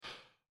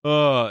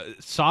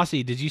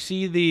Saucy, did you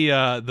see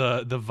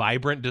the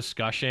vibrant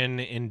discussion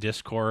in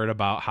Discord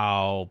about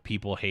how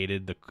people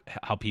hate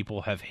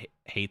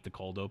the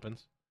cold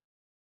opens?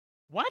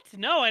 What?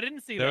 No, I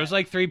didn't see There was that.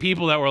 like three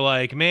people that were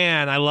like,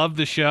 "Man, I love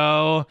the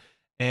show,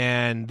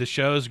 and the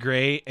show's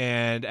great,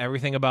 and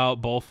everything about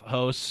both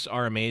hosts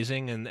are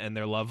amazing, and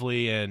they're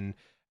lovely, and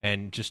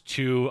just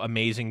two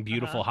amazing, Uh-huh.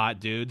 beautiful, hot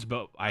dudes.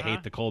 But I Uh-huh.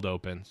 hate the cold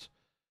opens."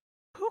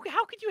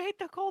 How could you hate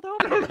the cold I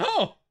don't open?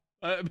 know.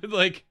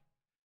 Like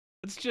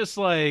it's just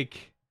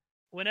like,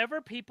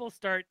 Whenever people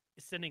start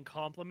sending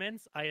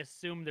compliments, I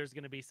assume there's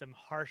going to be some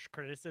harsh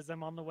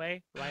criticism on the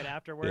way right yeah.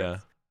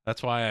 afterwards.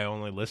 That's why I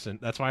only listen.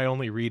 That's why I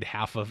only read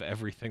half of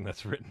everything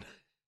that's written.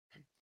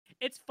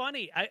 It's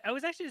funny. I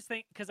was actually just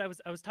thinking because I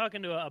was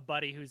talking to a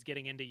buddy who's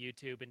getting into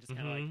YouTube and just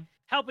kind of like Mm-hmm.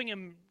 helping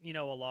him,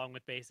 along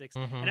with basics.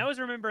 And Mm-hmm. I was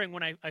remembering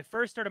when I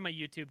first started my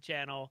YouTube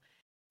channel,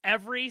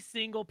 every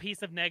single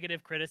piece of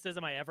negative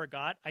criticism I ever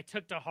got, I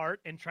took to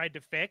heart and tried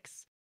to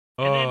fix.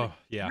 And then Oh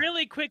yeah.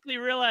 really quickly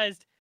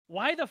realized,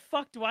 why the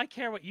fuck do I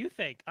care what you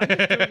think? I'm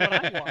just doing what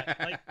I want.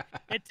 Like,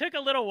 it took a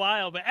little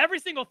while, but every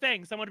single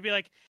thing, someone would be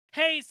like,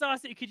 "Hey,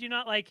 Saucy, could you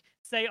not like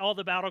say all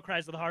the battle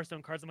cries of the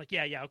Hearthstone cards?" I'm like,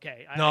 "Yeah,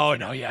 okay, I No, see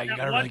no, that." yeah, But you that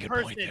got a really one good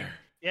point person, there.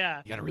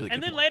 yeah. You got a really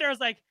And good then point. later, I was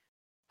like,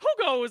 "Who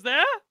goes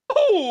there?"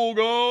 Who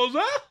goes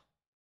that?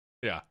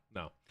 Yeah,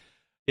 no.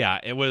 Yeah,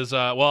 it was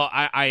well,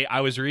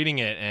 I was reading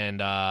it,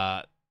 and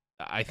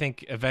I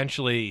think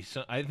eventually,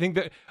 so I think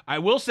that I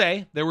will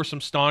say there were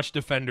some staunch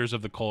defenders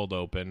of the cold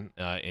open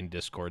in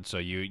Discord. So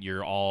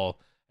you're all,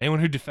 anyone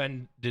who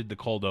defended the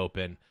cold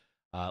open,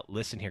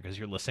 listen here, because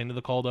you're listening to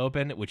the cold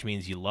open, which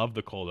means you love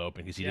the cold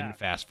open because you Yeah. didn't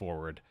fast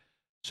forward.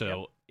 Yep.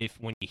 So if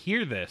when you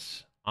hear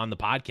this on the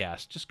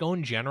podcast, just go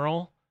in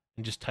general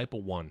and just type a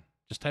one.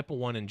 Just type a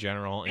one in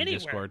general in Anywhere.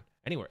 Discord,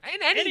 anywhere,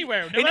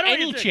 Anywhere. No in matter what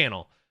any you're doing.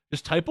 channel.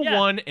 Just type a Yeah.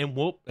 one, and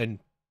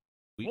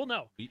we We'll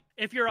know. we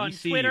If you're we on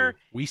see Twitter,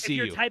 you. We if see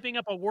you're you. typing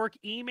up a work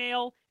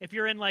email, if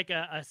you're in like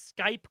a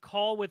Skype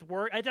call with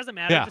work, it doesn't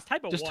matter. Yeah, Just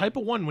type a just one. type a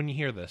one when you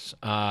hear this.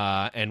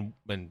 And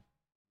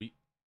we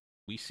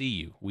we see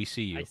you. We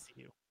see I you. see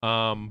you.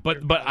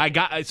 But I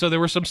got, so there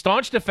were some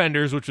staunch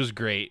defenders, which was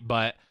great.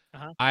 But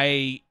Uh-huh.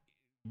 I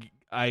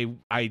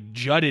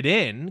jutted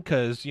in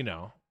because when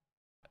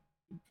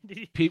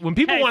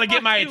people Hey, want to get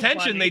fuck my you,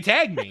 attention, buddy. they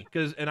tag me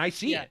and I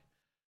see Yeah. it.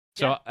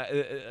 So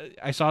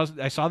I saw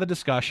the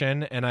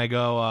discussion, and I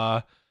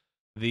go,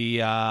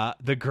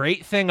 the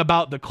great thing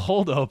about the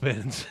cold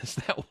opens is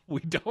that we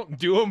don't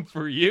do them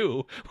for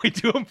you, we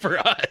do them for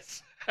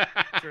us.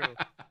 True.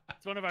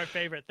 It's one of our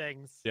favorite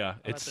things. Yeah,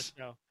 about the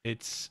show.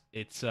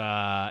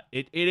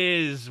 it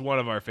is one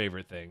of our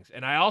favorite things.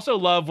 And I also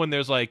love when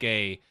there's like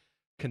a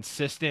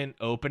consistent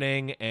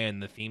opening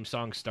and the theme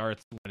song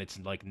starts when it's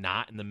like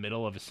not in the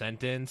middle of a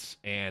sentence,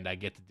 and I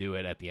get to do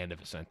it at the end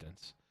of a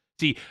sentence.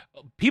 See,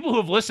 people who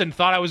have listened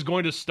thought I was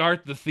going to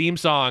start the theme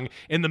song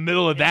in the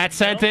middle of that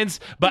sentence,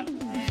 but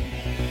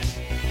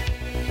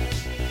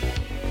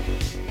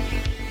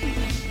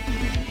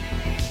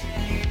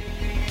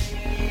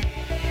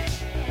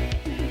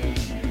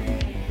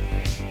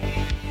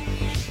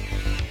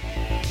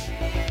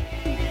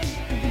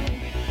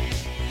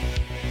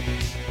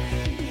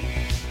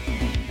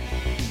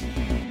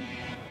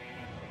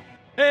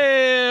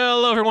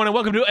hello, everyone, and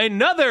welcome to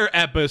another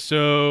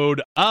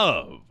episode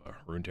of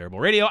Rune Terrible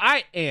Radio.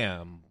 I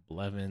am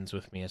Blevins,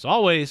 with me as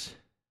always,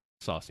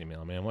 Saucy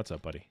Mailman. What's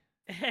up, buddy?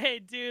 Hey,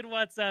 dude,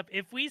 what's up?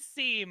 If we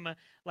seem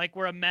like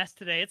we're a mess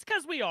today, it's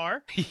because we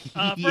are.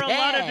 For a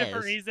lot of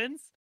different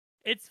reasons.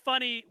 It's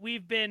funny.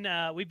 We've been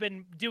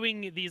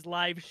doing these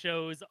live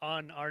shows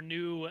on our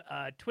new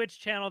Twitch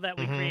channel that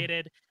we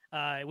created,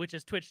 which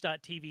is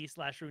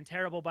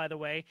twitch.tv/RuneTerrible, by the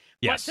way.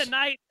 Yes. But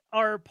tonight,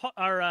 our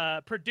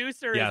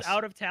producer Yes. is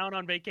out of town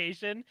on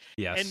vacation.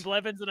 Yes. And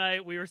Blevins and I,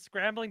 we were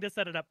scrambling to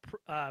set it up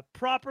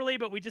properly,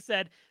 but we just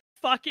said,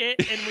 fuck it,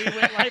 and we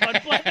went live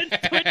on Blevins'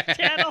 Twitch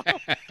channel.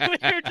 We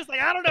were just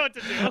like, I don't know what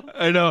to do.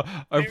 I know.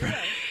 There we go.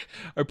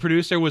 Our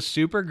producer was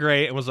super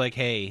great and was like,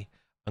 "Hey,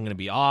 I'm gonna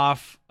be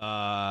off.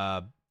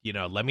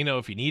 Let me know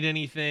if you need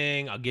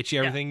anything. I'll get you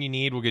everything you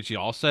need. We'll get you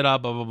all set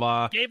up. Blah blah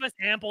blah." Gave us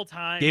ample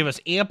time. Gave us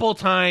ample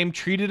time.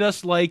 Treated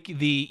us like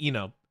the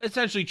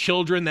essentially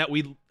children that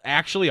we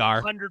actually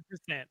are. 100%.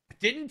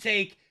 Didn't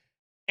take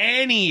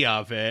any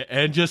of it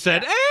and just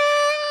said,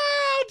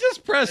 I'll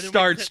just press And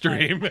then we start sit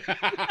stream.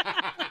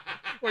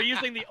 We're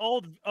using the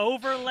old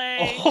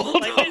overlay.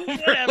 Old like,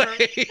 whatever.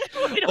 overlay.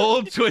 We don't-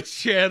 Old Twitch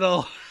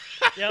channel.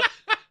 Yep.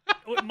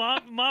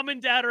 Mom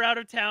and dad are out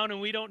of town,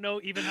 and we don't know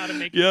even how to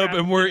make. Yep,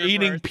 and we're dinner for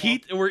eating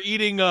ourselves. We're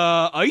eating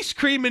ice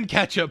cream and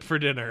ketchup for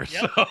dinner.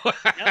 Yep. So.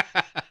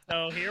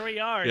 So here we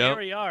are. Yep. Here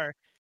we are.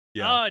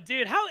 Yeah. Oh,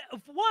 dude,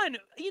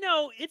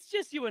 it's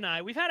just you and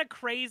I. We've had a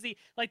crazy,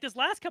 like, this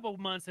last couple of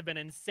months have been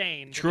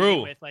insane. to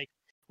True. me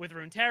with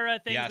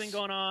Runeterra, things Yes. been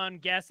going on,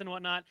 guests and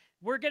whatnot.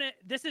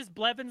 This is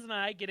Blevins and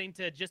I getting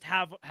to just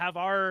have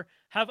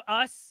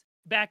us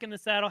back in the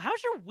saddle.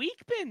 How's your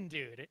week been,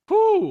 dude?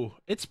 Whew.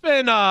 It's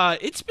been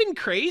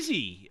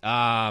crazy.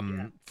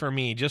 For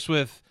me, just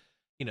with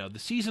the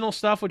seasonal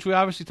stuff, which we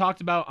obviously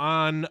talked about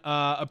on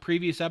a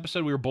previous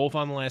episode. We were both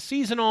on the last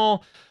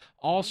seasonal.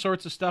 All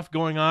sorts of stuff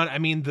going on. I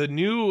mean, the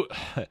new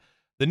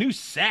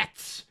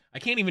sets. I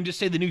can't even just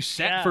say the new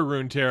set for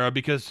Runeterra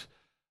because,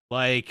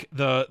 like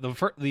Echo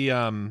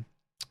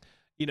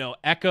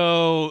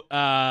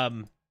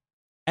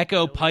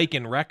Pike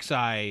and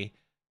Rek'Sai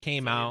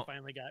came out.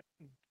 Finally got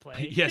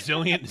play. Yeah,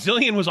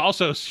 Zillion was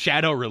also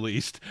shadow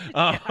released.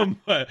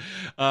 But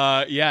Echo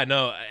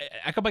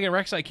Pike and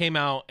Rek'Sai came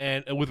out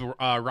and with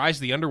Rise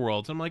of the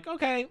Underworlds. I'm like,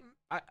 okay.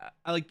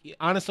 I like,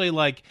 honestly,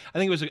 like, I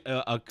think it was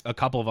a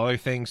couple of other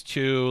things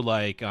too,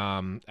 like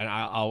and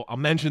I'll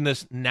mention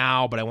this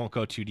now, but I won't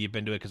go too deep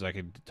into it because I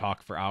could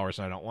talk for hours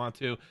and I don't want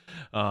to,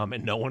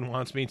 and no one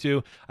wants me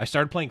to. I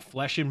started playing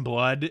Flesh and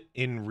Blood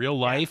in real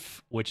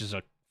life, which is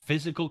a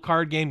physical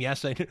card game.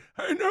 Yes, I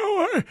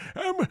know.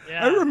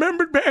 I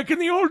remembered back in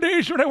the old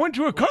days when I went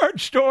to a card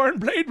store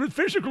and played with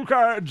physical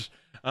cards.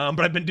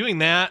 But I've been doing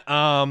that,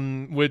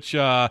 which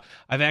I've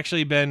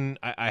actually been.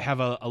 I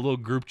have a little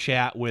group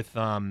chat with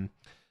a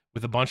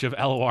bunch of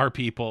LOR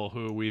people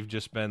who we've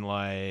just been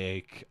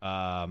like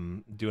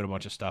doing a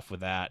bunch of stuff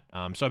with that.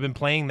 So I've been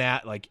playing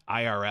that like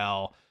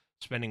IRL,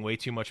 spending way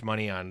too much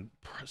money on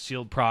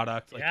sealed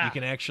product. Like you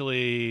can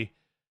actually,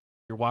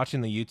 you're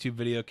watching the YouTube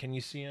video. Can you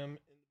see them?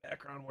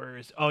 Background, where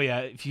is? Oh yeah,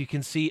 if you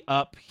can see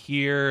up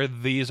here,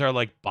 these are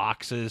like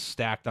boxes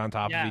stacked on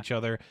top of each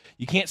other.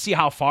 You can't see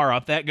how far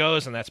up that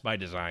goes, and that's by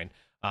design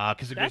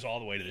because it goes all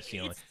the way to the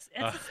ceiling. It's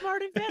a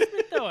smart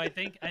investment, though. I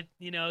think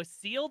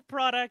sealed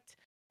product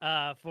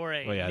for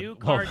a new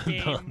card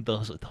game.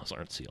 Those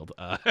aren't sealed.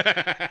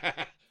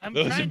 I'm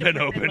those trying have to been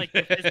pretend opened. like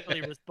you're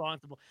fiscally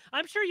responsible.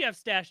 I'm sure you have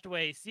stashed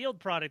away sealed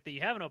product that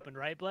you haven't opened,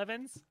 right,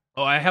 Blevins?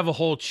 Oh, I have a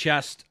whole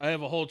chest.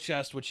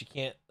 Which you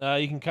can't.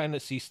 You can kind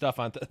of see stuff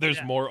on.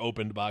 There's more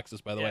opened boxes,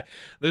 by the way.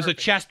 There's a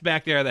chest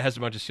back there that has a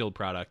bunch of sealed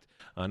product.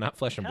 Not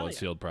Flesh and Blood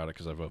sealed product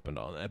because I've opened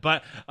all that.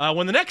 But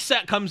when the next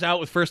set comes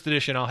out with first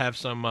edition, I'll have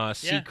some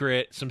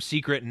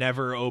secret,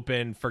 never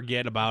open,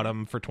 forget about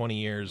them for 20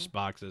 years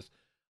boxes.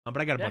 But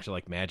I got a bunch of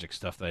like Magic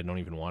stuff that I don't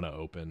even want to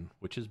open,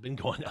 which has been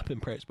going up in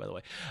price, by the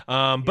way.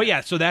 But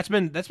yeah, so that's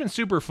been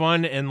super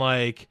fun, and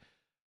like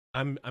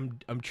I'm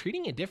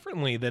treating it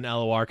differently than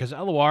LOR because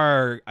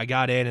LOR I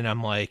got in and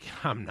I'm like,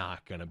 I'm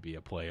not gonna be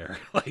a player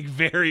like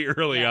very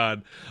early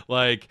on.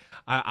 Like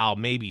I'll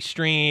maybe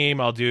stream,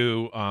 I'll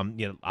do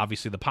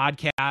obviously the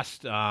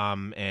podcast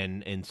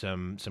and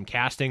some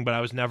casting, but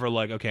I was never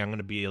like, okay, I'm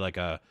gonna be like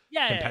a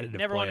competitive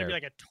never player. Want to be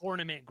like a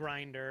tournament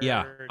grinder.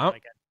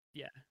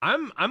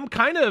 I'm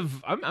kind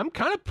of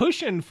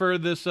pushing for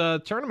this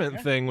tournament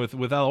thing with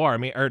LOR. I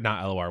mean, or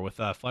not LOR, with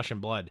Flesh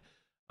and Blood,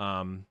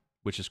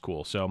 which is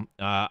cool. So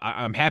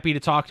I'm happy to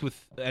talk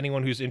with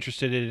anyone who's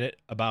interested in it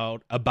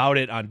about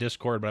it on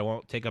Discord, but I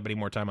won't take up any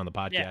more time on the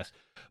podcast. Yeah.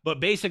 But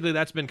basically,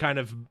 that's been kind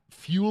of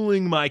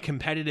fueling my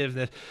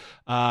competitiveness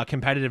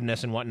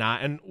and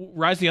whatnot. And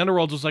Rise of the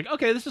Underworlds was like,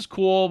 okay, this is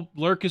cool.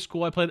 Lurk is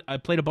cool. I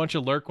played a bunch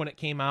of Lurk when it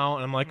came out,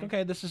 and I'm like,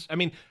 okay, this is. I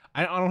mean,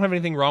 I don't have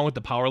anything wrong with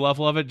the power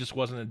level of it. Just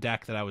wasn't a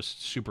deck that I was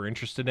super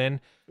interested in.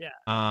 Yeah.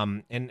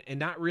 And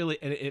not really.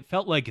 It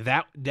felt like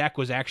that deck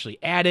was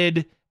actually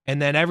added,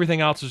 and then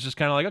everything else was just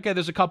kind of like, okay,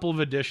 there's a couple of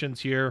additions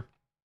here,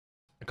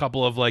 a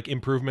couple of like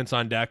improvements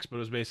on decks, but it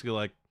was basically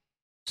like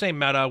same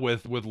meta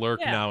with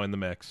Lurk now in the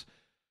mix.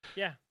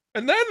 Yeah.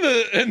 And then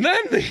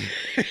the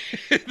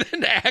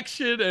then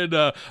action and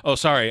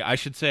I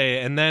should say,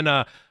 and then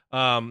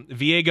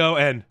Viego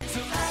and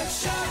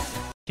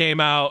came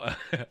out.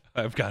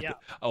 I've got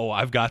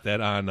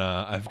that on.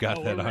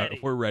 On.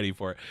 We're ready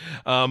for it.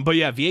 But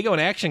yeah, Viego and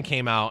Action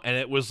came out, and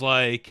it was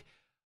like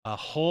a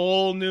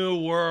whole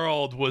new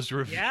world was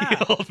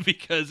revealed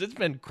because it's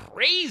been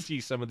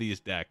crazy. Some of these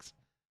decks.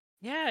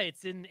 Yeah,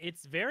 it's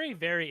very,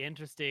 very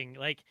interesting.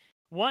 Like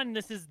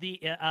this is the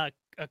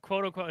a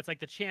quote unquote. It's like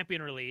the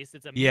champion release.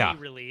 It's a mini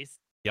release.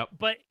 Yep.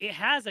 But it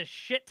has a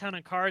shit ton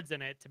of cards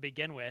in it to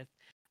begin with.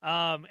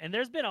 And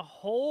there's been a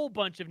whole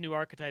bunch of new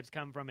archetypes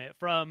come from it,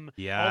 from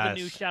all the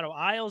new Shadow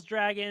Isles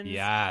dragons.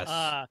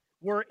 Yes.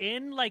 We're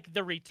in like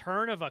the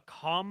return of a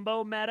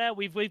combo meta.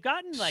 We've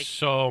gotten like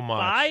so much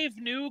 5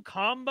 new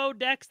combo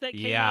decks that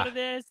came out of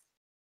this.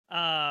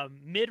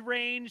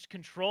 Mid-range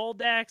control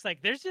decks.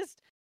 Like there's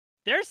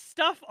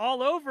stuff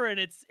all over, and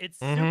it's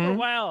super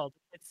wild.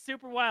 It's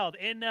super wild.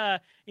 And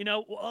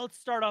I'll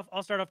start off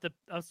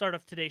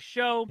today's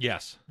show.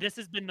 Yes. This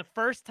has been the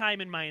first time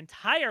in my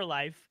entire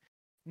life,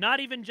 not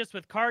even just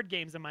with card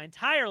games, in my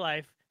entire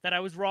life, that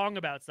I was wrong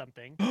about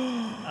something.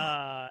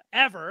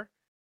 Ever.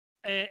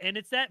 And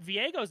it's that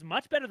Viego's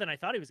much better than I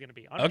thought he was going to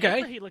be. On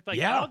paper, he looked like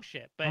dog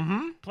shit, but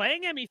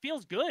playing him, he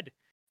feels good.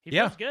 He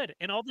feels good.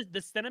 And all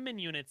the cinnamon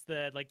units,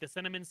 the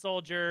cinnamon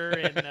soldier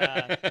and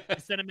the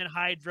cinnamon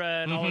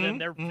hydra and all of them,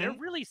 they're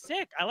really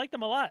sick. I like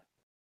them a lot.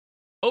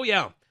 Oh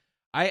yeah.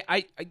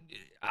 I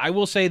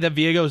will say that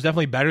Viego is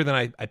definitely better than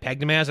I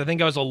pegged him as. I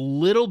think I was a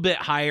little bit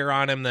higher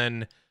on him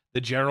than the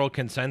general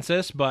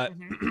consensus, but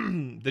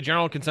the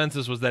general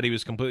consensus was that he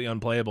was completely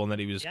unplayable and that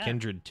he was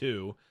Kindred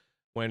too.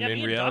 When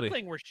in reality,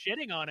 Duckling were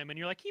shitting on him, and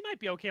you're like, he might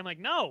be okay. I'm like,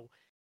 no,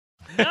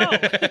 No.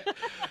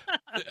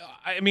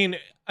 I mean,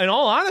 in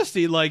all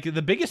honesty, like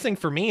the biggest thing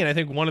for me, and I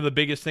think one of the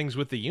biggest things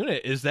with the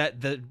unit is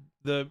that the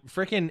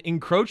freaking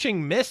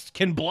encroaching mist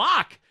can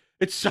block.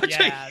 It's such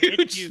a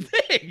huge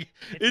thing.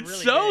 It's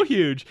really so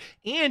huge.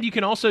 And you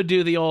can also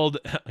do the old,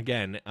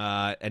 again,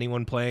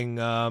 anyone playing,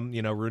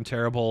 Rune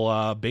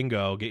Terrible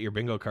bingo, get your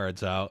bingo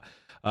cards out.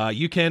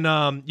 You can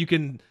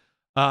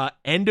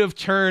end of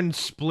turn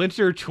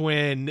Splinter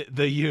Twin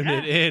the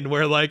unit in,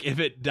 where like if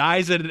it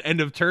dies at an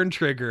end of turn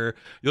trigger,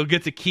 you'll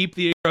get to keep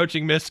the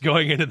encroaching mist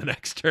going into the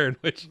next turn,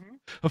 which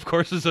of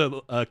course is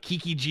a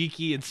Kiki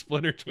Jiki and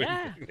Splinter Twin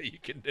thing that you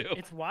can do.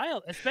 It's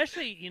wild,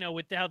 especially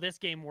with how this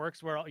game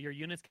works, where all your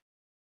units,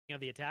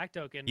 the attack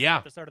token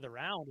at the start of the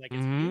round, like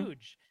it's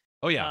huge.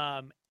 Oh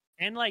yeah.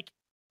 And like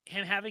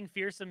him having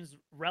Fearsome's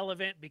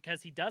relevant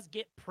because he does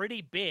get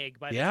pretty big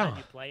by the time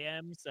you play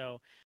him. So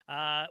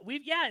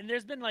and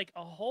there's been like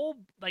a whole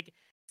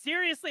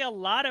seriously a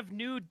lot of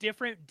new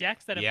different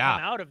decks that have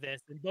come out of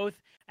this, and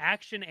both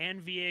Action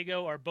and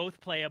Viego are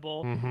both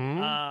playable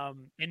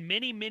in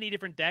many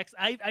different decks.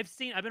 I've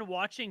been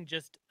watching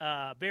just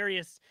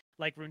various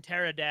like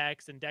Runeterra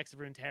decks and decks of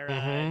Runeterra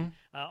and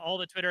all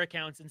the Twitter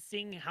accounts, and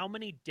seeing how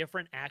many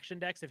different action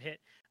decks have hit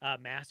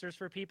masters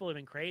for people have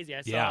been crazy.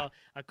 I saw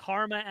a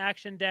Karma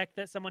action deck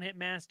that someone hit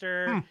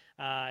master.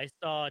 I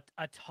saw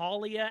a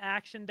Talia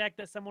action deck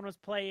that someone was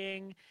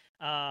playing.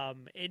 Of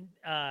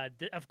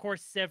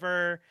course,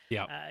 Sivir.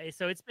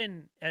 So it's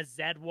been a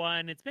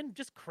Z1. It's been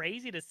just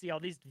crazy to see all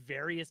these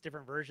various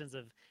different versions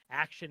of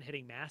action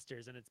hitting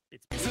masters, and it's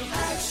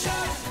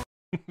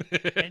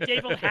and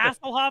David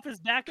Hasselhoff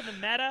is back in the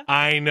meta.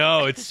 I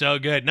know, it's so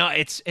good. No,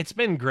 it's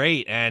been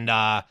great, and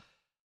I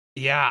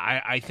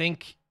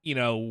think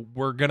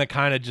we're gonna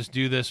kind of just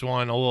do this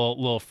one a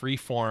little free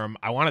form.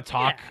 I want to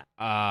talk.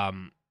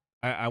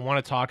 I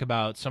want to talk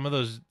about some of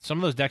those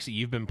decks that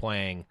you've been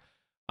playing,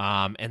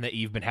 and that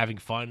you've been having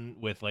fun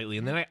with lately,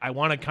 and then I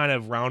want to kind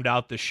of round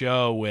out the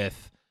show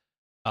with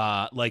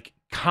like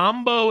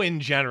combo in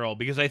general,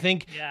 because I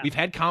think we've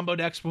had combo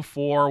decks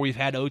before. We've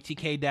had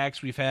OTK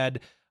decks. We've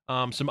had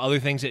some other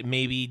things that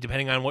maybe,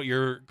 depending on what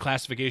your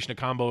classification of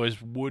combo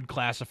is, would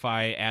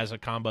classify as a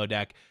combo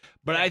deck.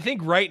 But I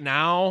think right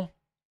now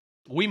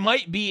we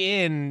might be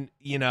in,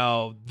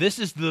 this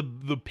is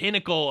the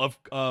pinnacle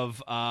of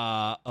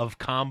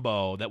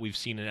combo that we've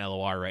seen in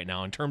LOR right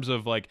now in terms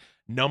of like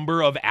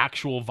number of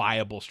actual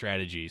viable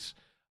strategies.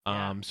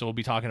 So we'll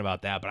be talking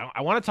about that. But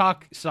I want to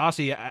talk,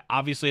 Saucy,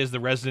 obviously as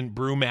the resident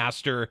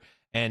brewmaster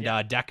and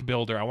deck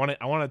builder. I want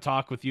to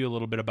talk with you a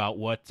little bit about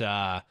what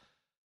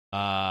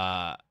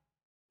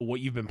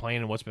you've been playing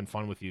and what's been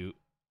fun with you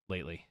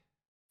lately.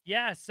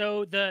 Yeah,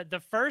 so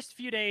the first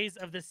few days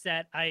of the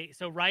set,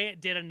 so Riot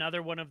did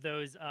another one of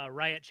those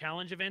Riot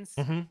challenge events.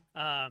 So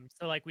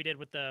like we did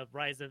with the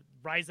Rise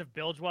of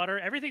Bilgewater.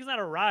 Everything's not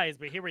a rise,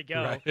 but here we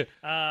go.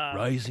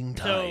 Rising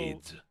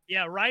Tides.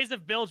 Rise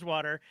of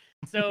Bilgewater.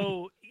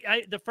 So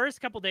the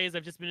first couple days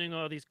I've just been doing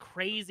all these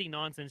crazy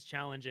nonsense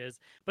challenges,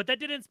 but that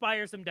did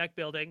inspire some deck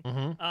building.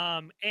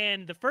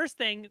 And the first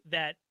thing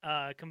that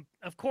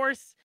of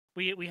course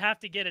we have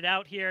to get it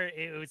out here.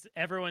 It was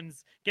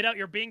everyone's get out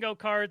your bingo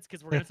cards,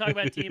 because we're going to talk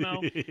about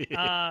Teemo.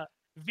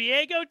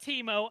 Viego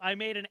Teemo. I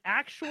made an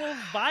actual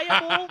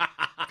viable,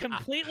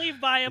 completely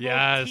viable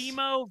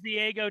Teemo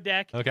Viego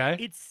deck. Okay.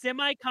 It's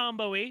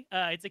semi-combo-y.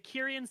 It's a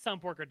Kyrian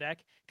Sumpworker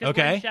deck, because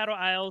we're in Shadow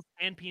Isles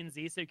and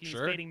PNZ, so you can use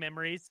Fading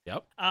Memories.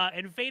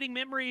 And Fading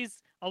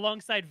Memories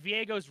alongside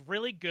Viego's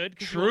really good,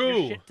 because you want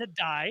your shit to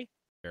die.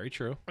 Very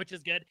true. Which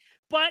is good.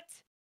 But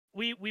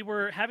we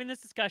were having this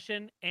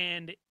discussion,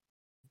 and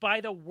by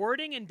the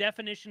wording and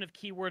definition of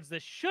keywords,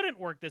 this shouldn't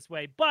work this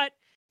way, but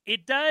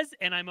it does,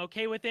 and I'm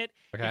okay with it.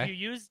 If you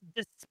use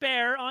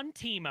Despair on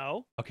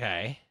Teemo.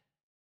 Okay.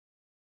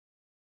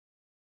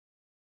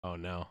 Oh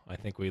no, I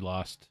think we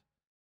lost.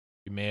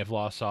 We may have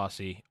lost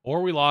Saucy,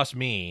 or we lost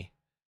me.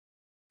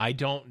 I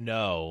don't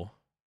know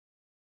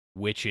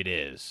which it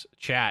is.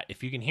 Chat,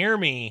 if you can hear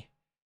me,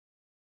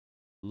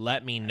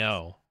 let me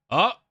know.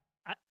 Oh!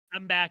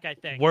 I'm back, I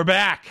think. We're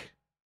back!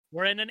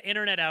 We're in an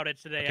internet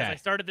outage today, as I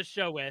started the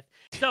show with.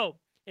 So,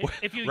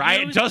 if you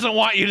Riot doesn't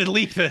want you to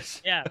leak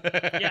this.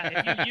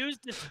 If you use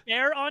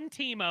Despair on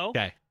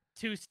Teemo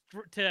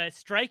to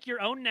strike your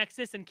own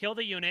Nexus and kill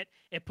the unit,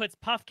 it puts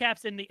puff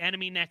caps in the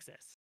enemy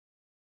Nexus.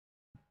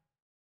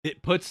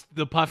 It puts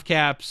the puff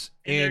caps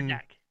in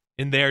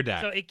their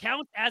deck. So it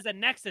counts as a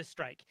Nexus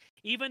strike,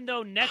 even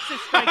though Nexus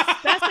strike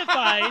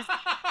specifies.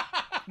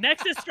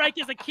 Nexus strike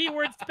is a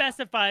keyword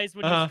specifies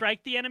when you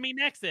strike the enemy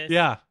Nexus.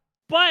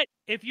 But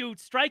if you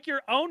strike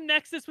your own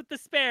Nexus with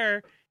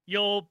Despair,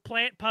 you'll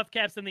plant puff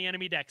caps in the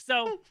enemy deck.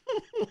 So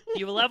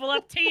you level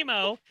up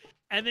Teemo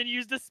and then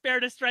use Despair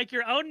to strike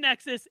your own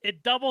Nexus.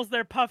 It doubles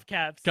their puff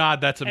caps.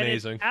 God, that's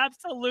amazing. It's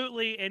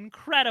absolutely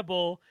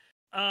incredible.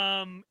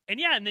 And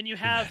then you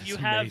have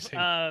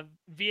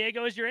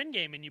Viego as your end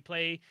game, and you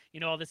play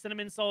all the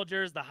Cinnamon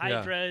Soldiers, the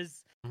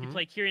Hydras. You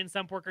play Kyrian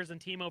Sumpworkers and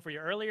Teemo for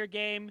your earlier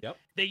game.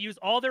 They use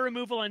all their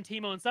removal on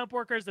Teemo and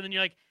Sumpworkers, and then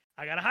you're like,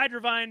 I got a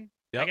Hydra Vine.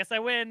 I guess I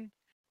win.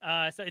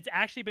 So it's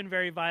actually been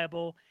very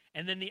viable.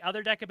 And then the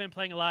other deck I've been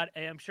playing a lot,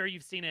 and I'm sure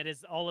you've seen it,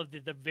 is all of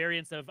the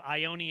variants of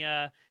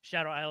Ionia,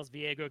 Shadow Isles,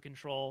 Viego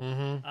control.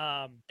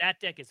 That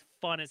deck is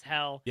fun as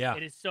hell. Yeah.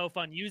 It is so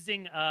fun.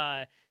 Using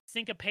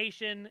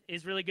Syncopation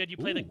is really good. You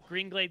play the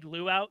Greenglade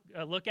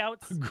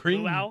Lookouts.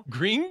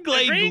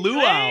 Greenglade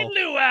Luau.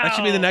 That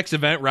should be the next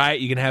event, right?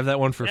 You can have that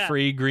one for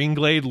free.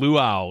 Greenglade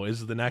Luau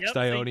is the next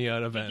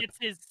Ionia event. He gets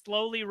his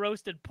slowly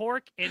roasted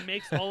pork and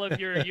makes all of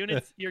your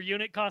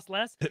unit cost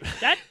less.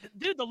 That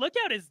dude, the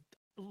Lookout is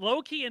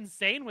low-key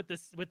insane with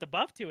the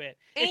buff to it.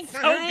 It's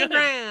so good.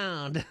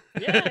 Ground.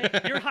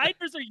 Yeah, your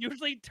Hydras are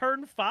usually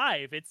turn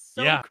 5. It's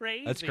so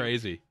crazy. That's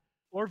crazy.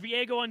 Or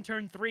Viego on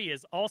turn 3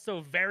 is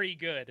also very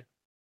good.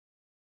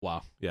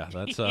 Wow. Yeah,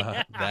 that's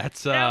Sound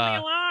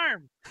the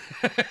alarm.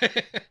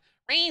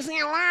 Raise the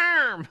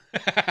alarm.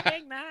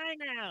 Take the high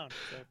ground.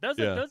 So those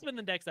have been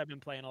the decks I've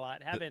been playing a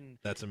lot.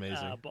 That's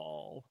amazing.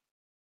 Ball.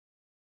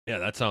 Yeah,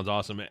 that sounds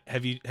awesome.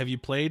 Have you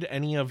played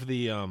any of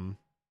the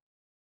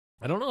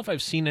I don't know if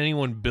I've seen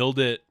anyone build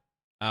it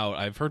out.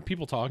 I've heard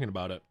people talking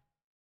about it.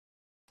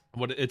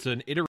 It's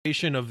an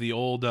iteration of the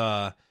old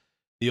Alan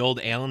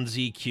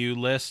ZQ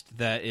list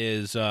that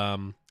is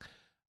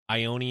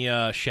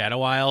Ionia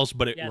Shadow Isles,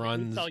 but it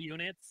runs oops all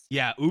units.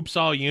 Yeah, oops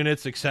all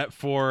units except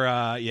for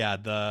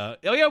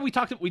we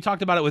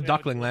talked about it with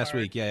Duckling last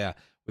week. Yeah,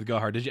 with Go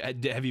Hard.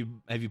 Have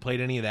you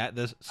played any of that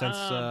since?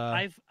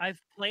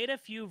 I've played a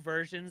few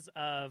versions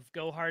of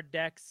Go Hard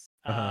decks,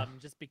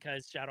 just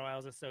because Shadow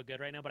Isles is so good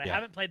right now. But I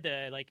haven't played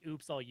the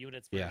oops all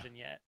units version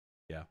yet.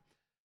 Yeah,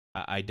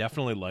 I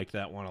definitely like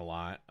that one a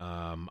lot.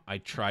 I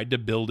tried to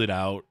build it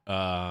out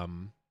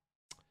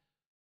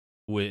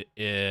with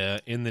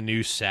in the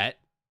new set.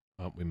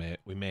 Oh, we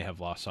may have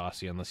lost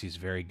Saucy unless he's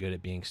very good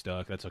at being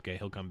stuck. That's okay.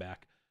 He'll come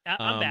back.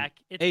 I'm back.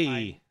 It's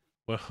fine.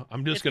 Well,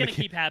 I'm just gonna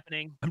keep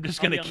happening. I'm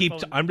just gonna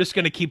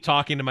keep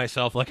talking to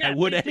myself like I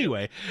would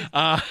anyway.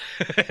 But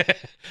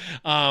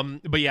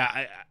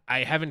yeah,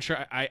 I haven't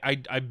tried.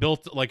 I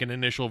built like an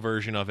initial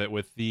version of it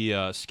with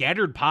the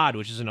Scattered Pod,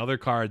 which is another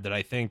card that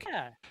I think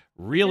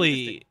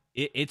really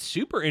it's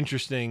super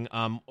interesting.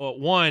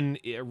 Ruben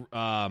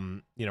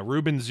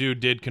Zoo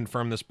did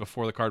confirm this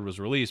before the card was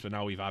released, but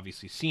now we've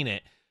obviously seen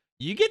it.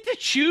 You get to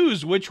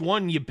choose which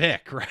one you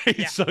pick, right?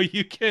 Yeah. So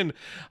you can.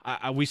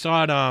 We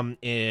saw it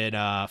in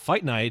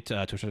Fight Night,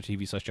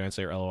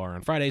 twitch.tv/GiantSlayer LOR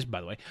on Fridays, by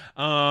the way,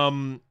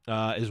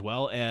 as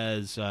well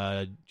as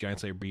Giant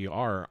Slayer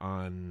BR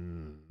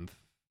on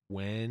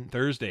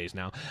Thursdays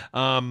now.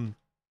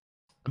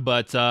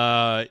 But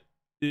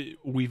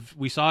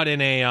we saw it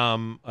in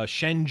a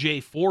Shen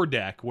J4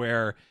 deck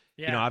where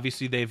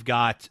obviously they've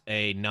got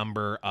a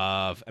number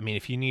of. I mean,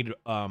 if you need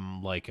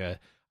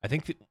I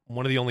think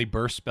one of the only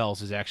burst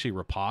spells is actually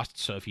Riposte.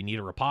 So if you need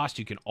a Riposte,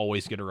 you can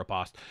always get a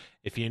Riposte.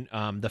 If you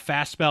the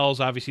fast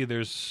spells, obviously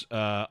there's it's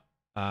not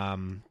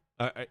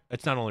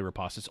only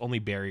Riposte, it's only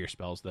barrier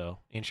spells though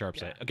and Sharp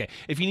Sight. Okay,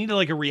 if you need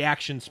a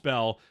reaction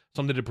spell,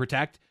 something to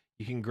protect,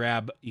 you can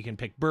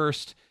pick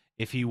Burst.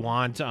 If you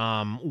want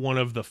one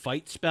of the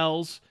fight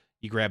spells,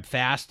 you grab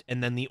Fast,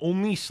 and then the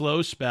only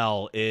slow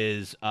spell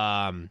is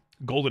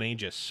Golden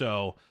Aegis.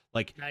 So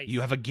nice.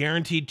 You have a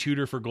guaranteed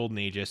tutor for Golden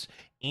Aegis,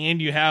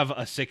 and you have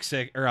a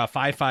 6/6 or a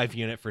 5/5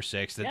 unit for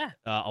 6. That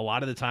a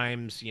lot of the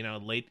times,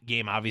 late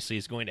game obviously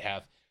is going to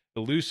have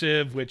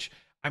Elusive, which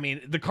I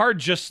mean the card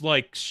just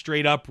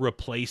straight up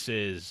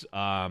replaces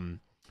Bright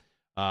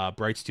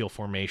Steel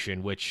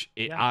Formation, which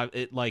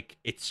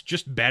it's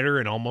just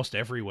better in almost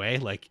every way.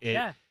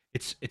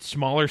 It's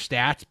smaller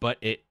stats, but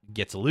it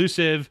gets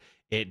Elusive.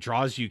 It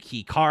draws you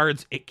key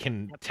cards. It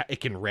can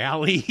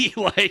rally.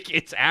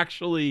 It's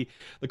actually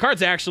the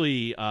card's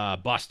actually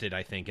busted,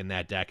 I think, in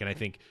that deck, and I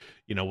think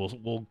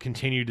we'll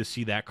continue to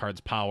see that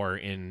card's power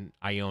in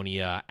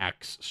Ionia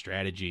X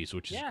strategies,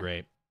 which is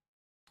great.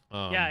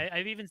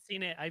 I've even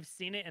seen it. I've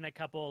seen it in a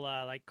couple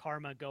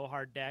Karma Go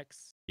Hard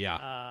decks.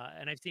 Yeah,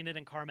 and I've seen it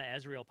in Karma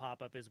Ezreal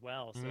pop up as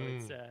well. So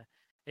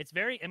it's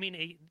very. I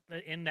mean,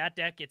 in that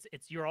deck, it's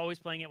you're always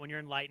playing it when you're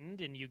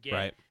enlightened, and you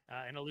get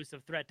an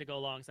elusive threat to go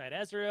alongside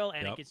Ezreal,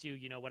 and it gets you,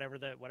 whatever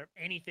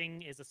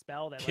anything is a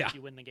spell that lets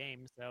you win the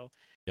game. So,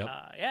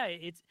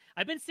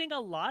 I've been seeing a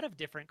lot of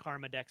different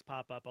Karma decks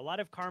pop up, a lot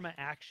of Karma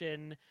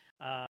Action,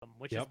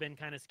 which has been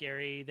kind of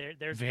scary.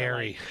 There's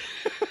very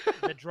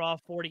the draw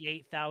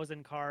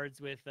 48,000 cards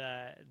with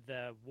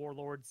the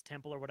Warlord's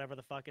Temple or whatever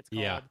the fuck it's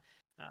called. Yeah.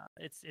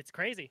 It's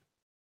crazy.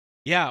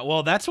 Yeah,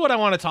 well, that's what I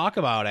want to talk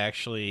about.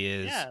 Actually,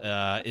 is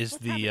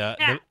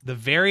the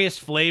various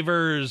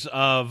flavors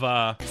of.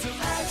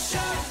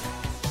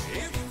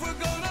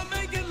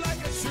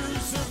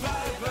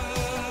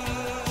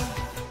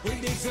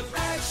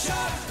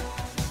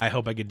 I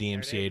hope I get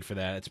DMCA'd for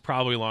that. It's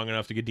probably long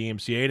enough to get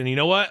DMCA'd, and you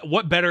know what?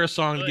 What better a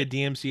song to get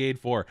DMCA'd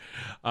for?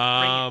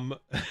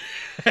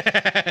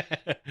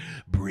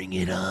 Bring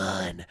it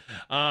on.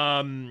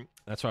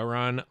 That's why we're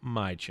on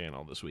my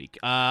channel this week.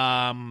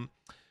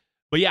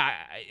 But yeah,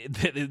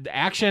 the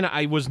action,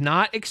 I was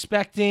not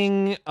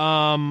expecting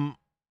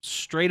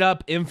straight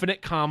up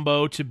infinite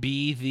combo to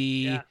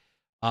be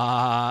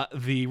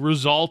the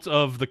result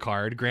of the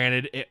card.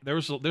 Granted,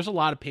 there's a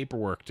lot of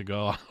paperwork to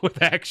go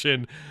with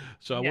action,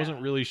 so I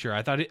wasn't really sure.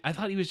 I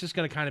thought he was just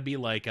gonna kind of be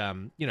like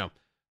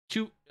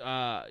two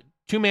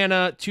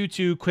 2-mana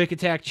 2/2 quick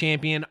attack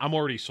champion. I'm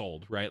already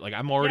sold, right? Like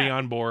I'm already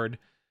on board.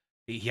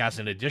 He has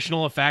an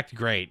additional effect.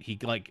 Great. He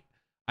like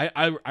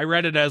I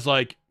read it as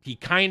like he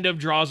kind of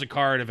draws a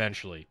card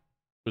eventually,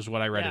 was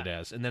what I read it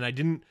as, and then I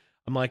didn't.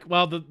 I'm like,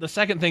 well, the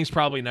second thing's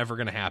probably never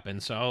going to happen,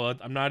 so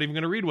I'm not even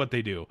going to read what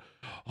they do.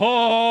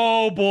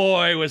 Oh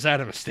boy, was that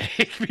a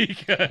mistake,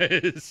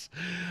 because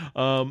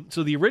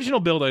so the original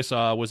build I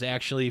saw was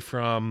actually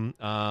from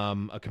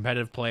a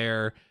competitive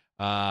player,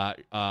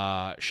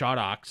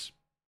 Shodox,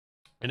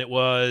 and it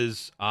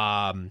was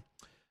action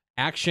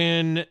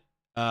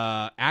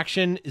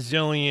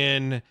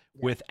Zillion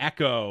with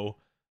Echo.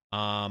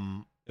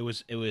 It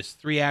was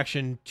 3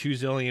 action, 2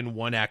 Zillion,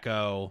 1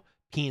 Echo,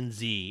 P and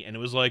Z, and it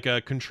was like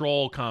a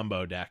control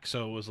combo deck.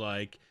 So it was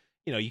like,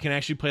 you can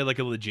actually play like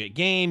a legit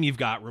game. You've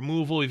got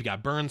removal, you've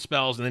got burn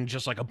spells, and then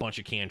just like a bunch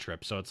of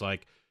cantrips. So it's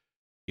like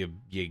you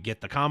get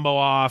the combo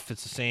off.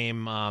 It's the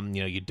same.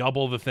 You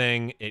double the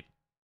thing.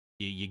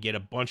 You get a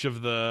bunch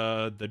of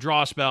the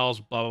draw spells.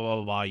 Blah blah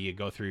blah blah. You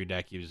go through your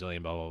deck. You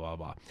Zillion. Blah blah blah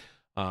blah.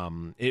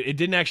 It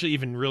didn't actually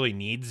even really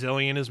need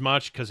Zillion as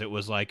much, because it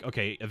was like,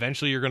 okay,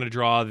 eventually you're going to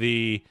draw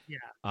you're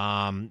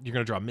going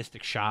to draw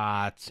Mystic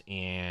Shots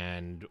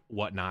and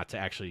whatnot to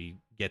actually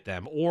get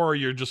them, or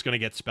you're just going to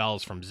get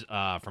spells from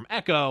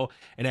Echo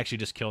and actually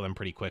just kill them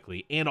pretty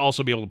quickly, and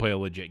also be able to play a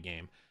legit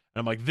game. And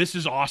I'm like, this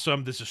is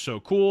awesome. This is so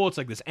cool. It's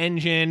like this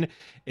engine.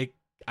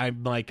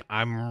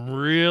 I'm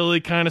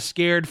really kind of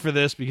scared for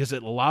this, because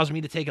it allows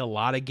me to take a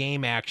lot of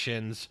game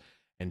actions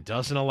and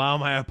doesn't allow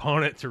my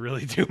opponent to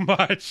really do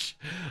much.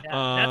 Yeah,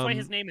 that's why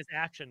his name is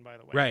Action, by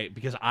the way. Right,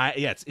 because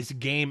it's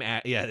game.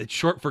 It's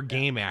short for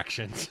game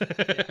actions.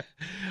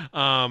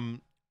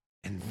 And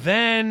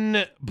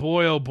then,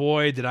 boy, oh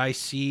boy, did I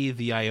see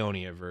the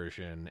Ionia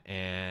version,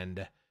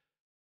 and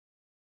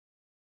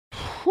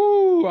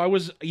I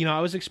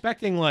was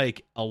expecting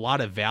like a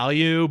lot of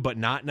value, but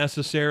not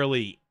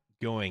necessarily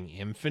going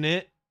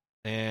infinite.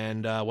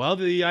 And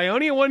the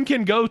Ionia one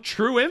can go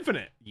true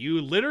infinite.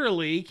 You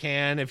literally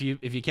can, if you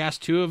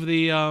cast two of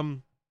the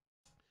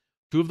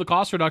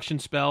cost reduction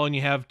spell, and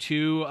you have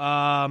 2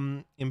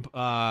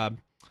 2-mana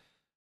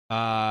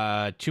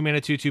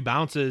 2/2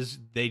 bounces,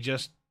 they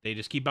just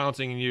keep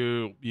bouncing, and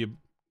you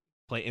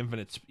play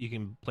infinite. You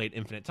can play it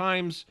infinite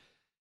times.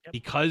 Yep.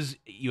 Because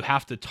you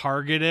have to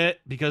target it,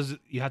 because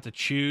you have to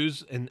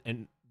choose,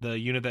 and the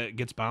unit that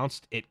gets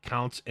bounced, it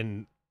counts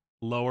and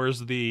lowers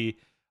the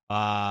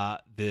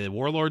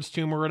Warlord's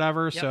Tomb or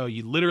whatever. Yep. So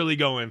you literally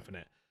go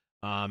infinite.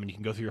 And you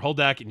can go through your whole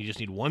deck, and you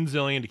just need 1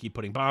 Zillion to keep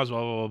putting bombs, blah,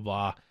 blah, blah,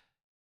 blah.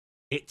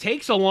 It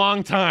takes a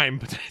long time,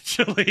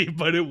 potentially,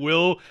 but it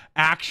will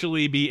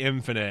actually be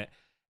infinite.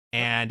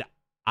 And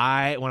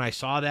when I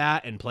saw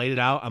that and played it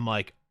out, I'm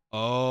like,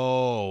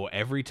 oh,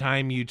 every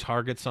time you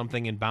target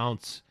something and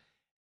bounce,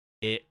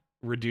 it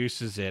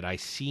reduces it. I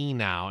see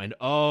now. And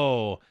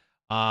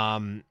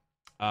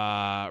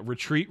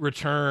retreat,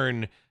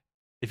 return.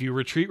 If you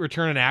retreat,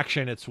 return an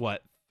action, it's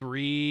what?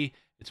 3,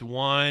 it's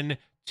 1,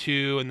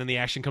 2, and then the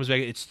action comes back.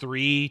 It's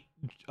 3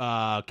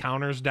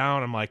 counters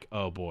down. I'm like,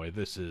 oh boy,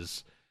 this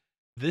is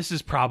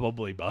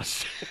probably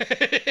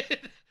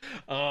busted.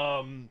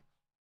 And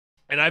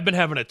I've been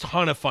having a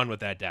ton of fun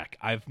with that deck.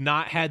 I've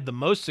not had the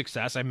most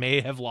success. I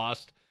may have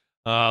lost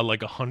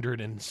like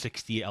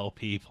 160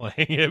 LP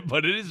playing it,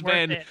 but it has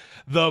been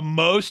the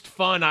most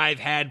fun I've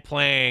had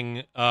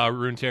playing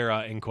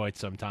Runeterra in quite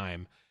some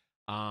time.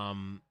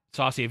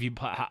 Saucy,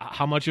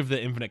 how much of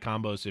the infinite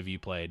combos have you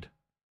played?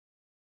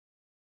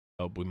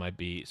 Oh,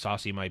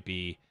 Saucy might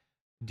be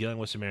dealing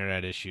with some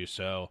internet issues,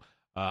 so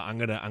I'm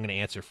gonna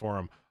answer for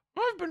him.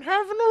 I've been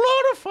having a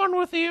lot of fun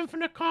with the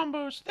infinite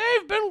combos.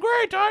 They've been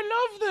great. I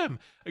love them.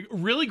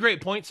 Really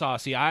great point,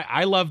 Saucy.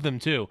 I love them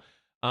too.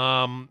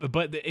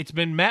 But it's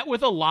been met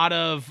with a lot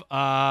of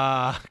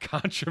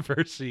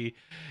controversy,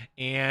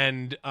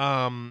 and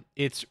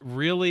it's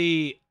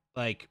really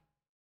like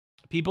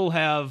people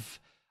have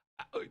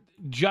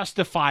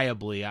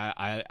justifiably,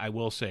 I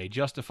will say,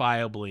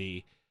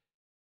 justifiably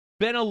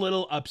been a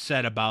little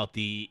upset about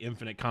the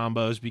infinite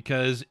combos,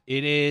 because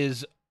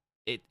it's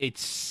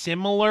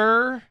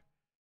similar.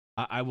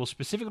 I will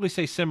specifically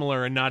say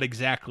similar and not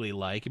exactly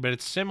like, but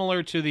it's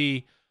similar to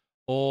the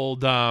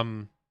old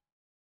when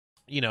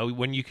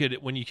you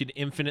could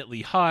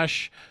infinitely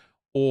hush,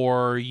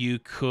 or you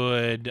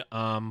could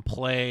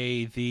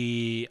play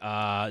the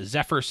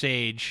Zephyr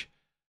Sage.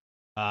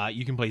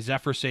 You can play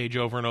Zephyr Sage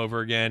over and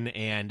over again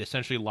and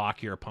essentially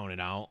lock your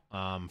opponent out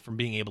from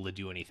being able to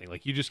do anything.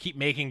 Like, you just keep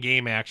making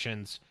game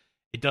actions.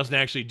 It doesn't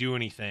actually do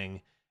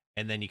anything.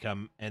 And then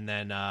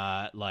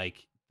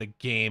like the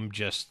game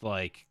just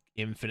like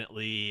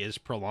infinitely is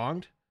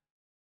prolonged.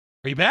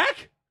 Are you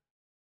back?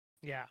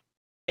 Yeah.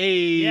 Hey.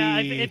 Yeah,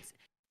 it's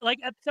like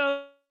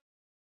episode.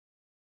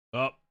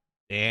 Oh,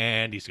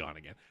 and he's gone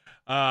again.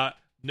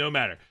 No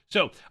matter.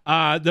 So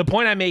the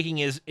point I'm making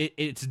is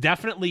it's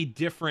definitely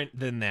different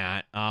than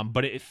that,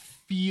 but it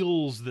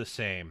feels the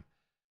same.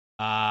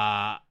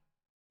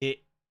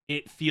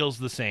 It feels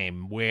the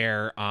same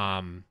where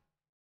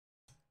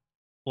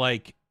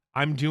like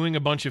I'm doing a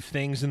bunch of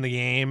things in the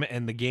game,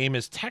 and the game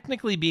is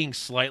technically being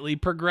slightly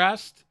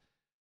progressed,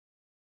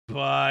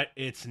 but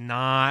it's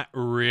not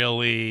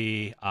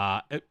really.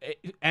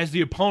 As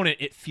the opponent,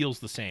 it feels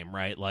the same,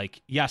 right?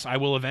 Like, yes, I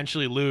will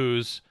eventually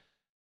lose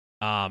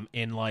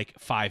in like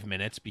 5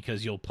 minutes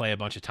because you'll play a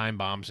bunch of time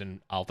bombs and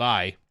I'll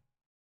die.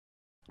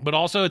 But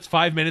also, it's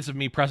 5 minutes of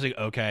me pressing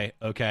okay.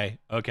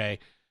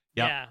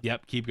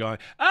 Yep, keep going.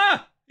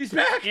 Ah, he's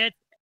back.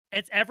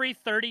 It's every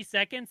 30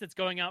 seconds. It's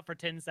going out for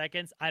 10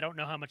 seconds. I don't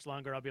know how much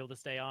longer I'll be able to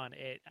stay on.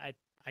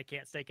 I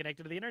can't stay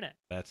connected to the internet.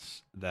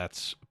 That's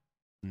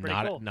Pretty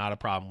cool. not a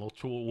problem.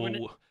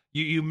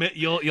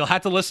 You'll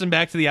have to listen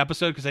back to the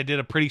episode because I did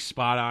a pretty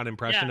spot on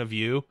impression of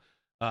you.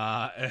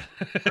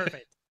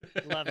 Perfect.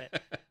 Love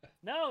it.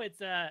 No,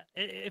 it's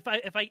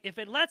if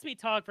it lets me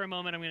talk for a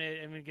moment, I'm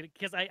gonna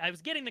because I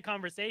was getting the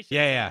conversation.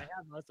 Yeah. I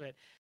have most of it.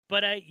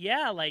 But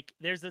like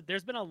there's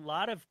been a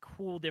lot of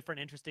cool,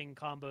 different, interesting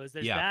combos.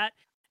 There's that,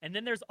 and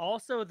then there's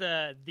also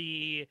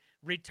the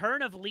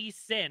Return of Lee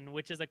Sin,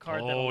 which is a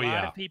card that a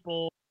lot of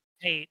people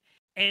hate.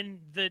 And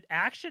the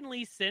Action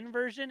Lee Sin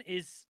version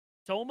is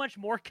so much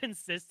more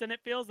consistent, it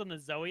feels, than the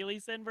Zoe Lee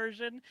Sin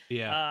version.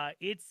 Yeah.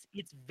 It's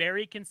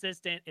very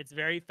consistent, it's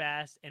very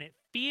fast, and it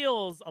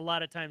feels a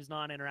lot of times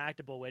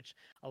non-interactable, which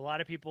a lot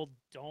of people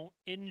don't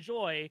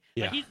enjoy.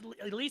 Yeah.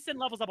 Like Lee Sin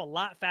levels up a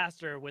lot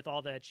faster with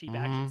all the cheap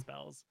action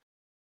spells.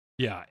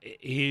 Yeah,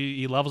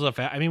 he levels up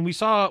fast. I mean, we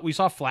saw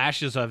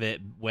flashes of it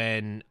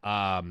when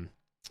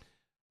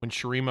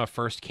Shurima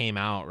first came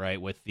out,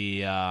 right? With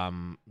the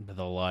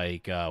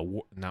like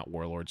not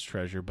Warlord's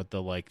Treasure, but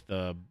the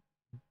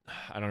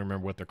I don't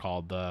remember what they're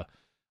called. The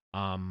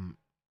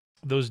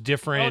those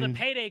different the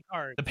payday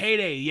cards. The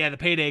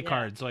payday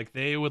cards. Like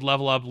they would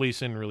level up Lee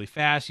Sin really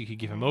fast. You could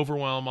give him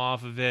overwhelm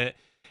off of it.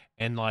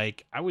 And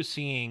like I was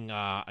seeing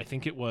I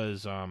think it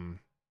was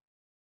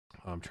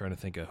I'm trying to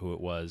think of who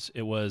it was.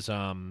 It was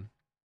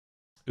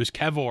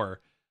Kevor,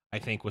 I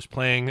think, was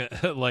playing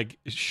like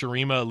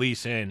Shurima Lee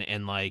Sin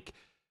and like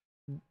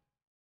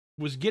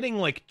was getting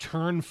like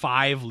turn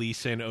 5 Lee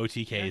Sin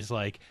OTKs,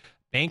 like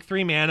bank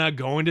 3 mana,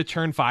 go into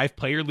turn 5,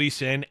 play your Lee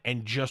Sin,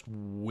 and just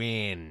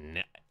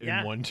win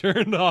in one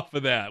turn off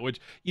of that,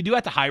 which you do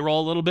have to high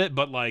roll a little bit,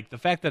 but like the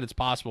fact that it's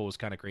possible was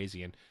kind of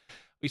crazy. And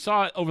we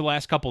saw over the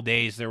last couple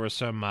days, there was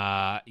some,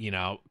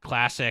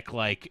 classic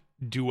like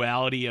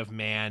duality of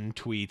man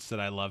tweets that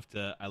I love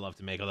to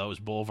make, although it was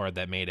Boulevard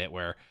that made it,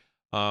 where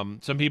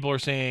some people are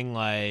saying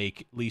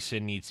like Lee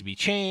Sin needs to be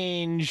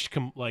changed,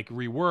 like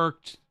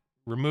reworked,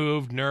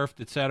 removed, nerfed,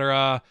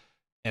 etc.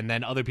 And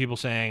then other people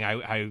saying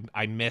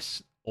I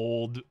miss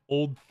old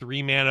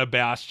 3 mana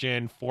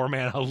Bastion, 4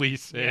 mana Lee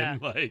Sin. Yeah.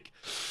 Like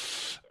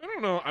I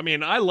don't know. I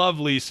mean, I love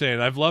Lee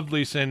Sin. I've loved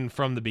Lee Sin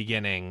from the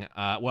beginning.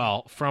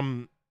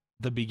 From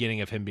the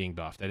beginning of him being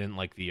buffed. I didn't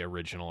like the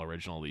original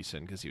Lee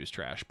Sin because he was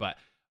trash, but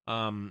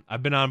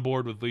I've been on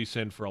board with Lee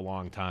Sin for a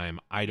long time.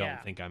 I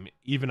don't think I'm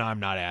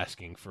not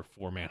asking for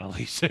 4 mana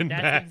Lee Sin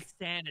back. That's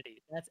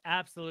insanity. That's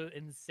absolute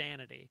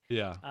insanity.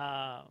 Yeah.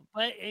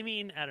 But I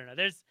mean, I don't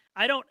know.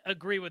 I don't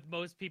agree with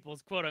most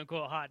people's quote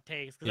unquote hot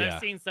takes because I've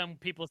seen some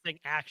people think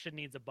action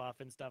needs a buff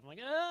and stuff. I'm like,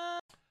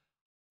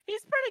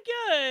 he's pretty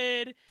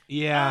good.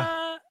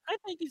 Yeah. I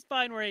think he's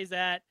fine where he's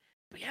at.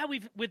 But yeah,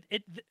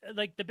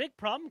 like the big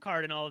problem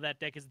card in all of that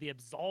deck is the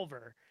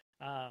Absolver.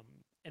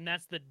 And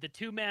that's the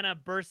 2 mana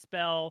burst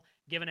spell,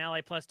 give an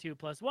ally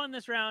 +2/+1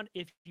 this round.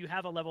 If you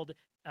have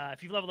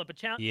if you've leveled up a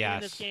champion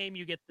in this game,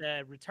 you get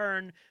the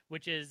return,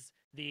 which is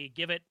the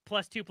give it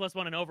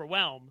 +2/+1 and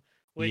overwhelm.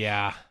 Which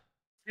that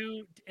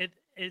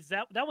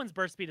one's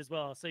burst speed as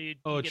well. So you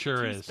get it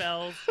sure 2 is.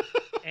 spells,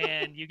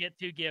 and you get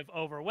to give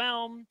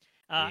overwhelm.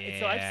 So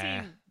I've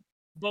seen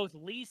both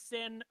Lee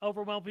Sin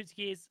overwhelm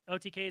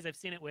OTKs. I've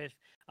seen it with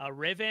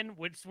Riven,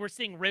 which we're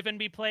seeing Riven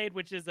be played,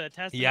 which is a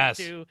testament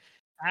to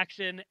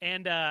action,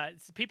 and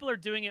so people are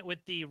doing it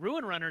with the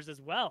Ruin Runners as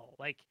well,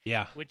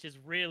 which is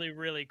really,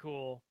 really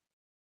cool.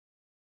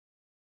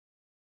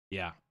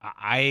 Yeah,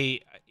 I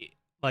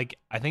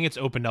think it's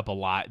opened up a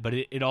lot, but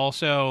it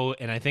also,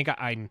 and I think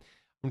I'm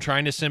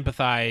trying to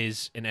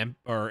sympathize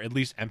or at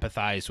least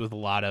empathize with a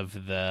lot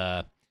of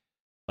the,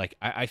 like,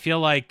 I feel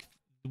like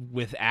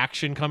with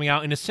action coming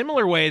out in a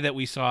similar way that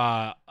we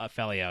saw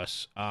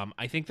Aphelios,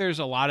 I think there's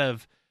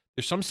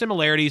some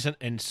similarities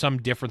and some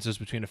differences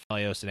between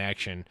Aphelios and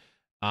action.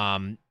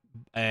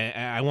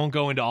 I won't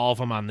go into all of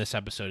them on this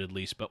episode at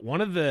least, but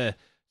one of the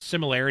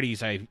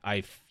similarities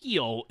I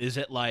feel is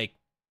that like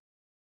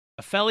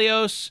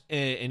Aphelios,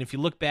 and if you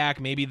look back,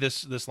 maybe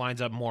this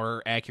lines up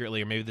more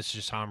accurately, or maybe this is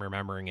just how I'm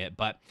remembering it,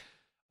 but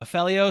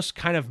Aphelios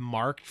kind of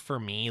marked for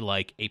me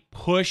like a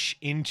push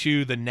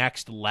into the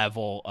next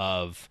level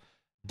of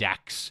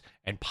decks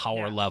and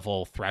power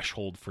level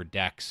threshold for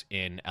decks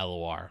in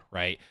LOR,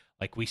 right?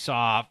 Like we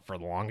saw for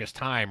the longest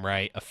time,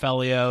 right?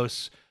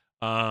 Aphelios,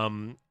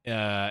 and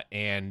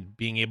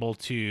being able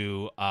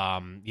to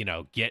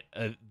get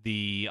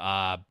the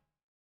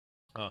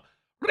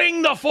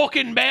ring the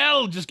fucking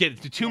bell, just get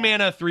the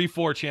 2-mana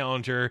 3/4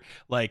 challenger,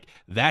 like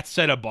that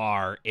set a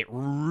bar. It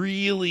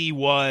really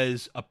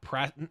was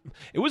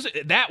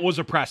that was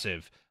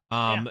oppressive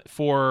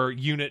for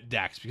unit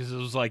decks, because it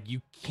was like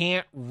you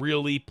can't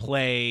really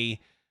play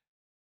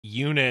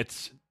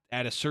units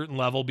at a certain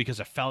level because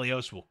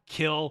Aphelios will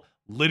kill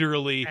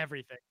literally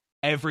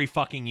every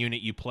fucking unit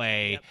you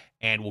play,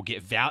 and will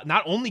get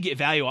not only get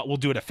value, we'll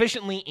do it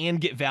efficiently and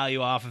get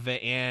value off of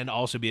it, and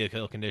also be a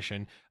kill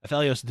condition.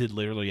 Aphelios did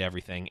literally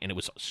everything, and it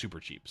was super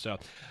cheap. So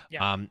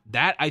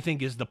that, I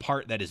think, is the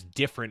part that is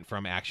different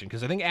from Action,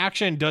 because I think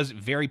Action does a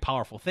very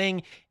powerful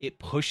thing. It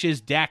pushes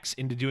decks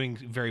into doing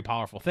very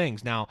powerful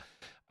things. Now,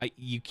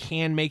 you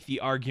can make the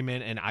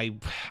argument,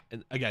 and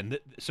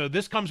so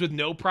this comes with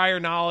no prior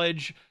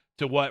knowledge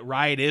to what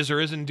Riot is or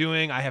isn't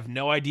doing. I have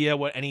no idea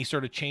what any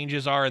sort of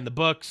changes are in the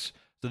books,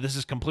 so this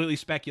is completely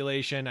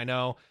speculation. I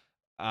know,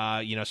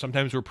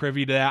 sometimes we're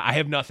privy to that. I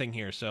have nothing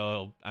here,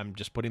 so I'm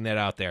just putting that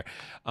out there.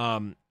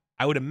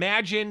 I would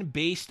imagine,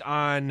 based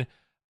on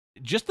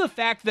just the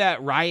fact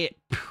that Riot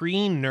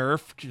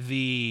pre-nerfed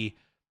the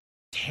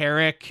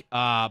Taric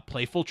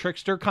Playful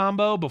Trickster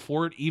combo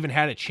before it even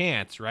had a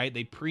chance, right?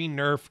 They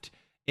pre-nerfed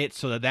it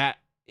so that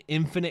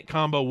infinite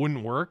combo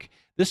wouldn't work.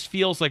 This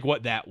feels like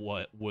what that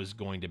was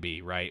going to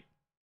be, right?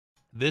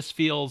 This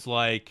feels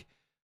like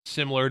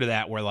similar to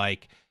that, where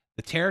like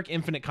the Taric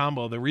infinite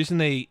combo, the reason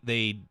they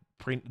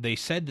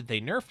said that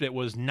they nerfed it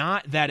was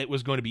not that it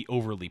was going to be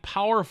overly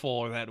powerful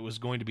or that it was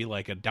going to be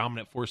like a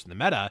dominant force in the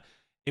meta.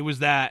 It was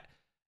that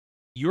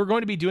you're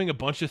going to be doing a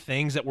bunch of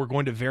things that were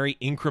going to very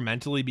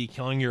incrementally be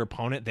killing your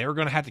opponent. They were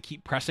going to have to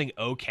keep pressing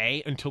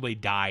OK until they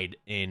died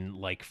in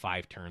like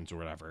 5 turns or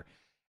whatever.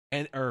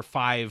 Or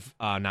 5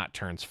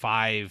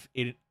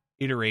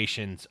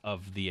 iterations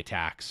of the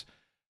attacks.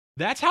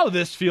 That's how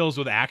this feels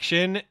with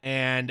Action,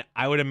 and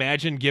I would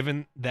imagine,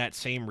 given that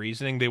same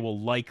reasoning, they will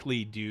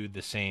likely do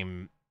the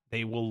same.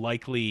 They will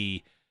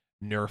likely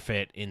nerf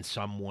it in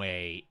some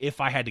way, if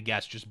I had to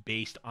guess, just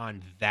based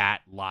on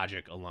that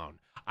logic alone.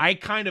 I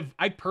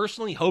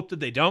personally hope that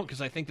they don't,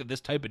 because I think that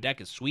this type of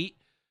deck is sweet.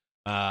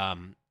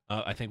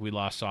 I think we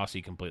lost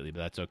Saucy completely,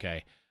 but that's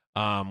okay.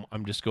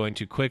 I'm just going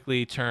to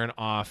quickly turn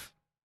off.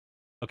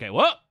 Okay,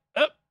 well,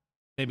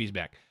 maybe he's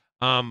back.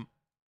 Kind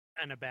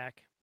of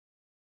back.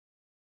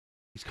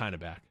 He's kind of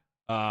back.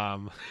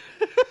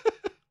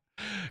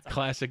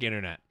 Classic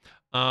internet.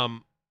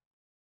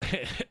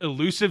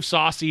 Elusive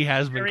Saucy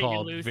has been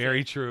called. Elusive.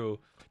 Very true.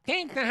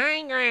 Take the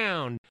high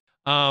ground.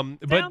 Sound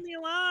the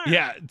alarm.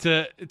 Yeah,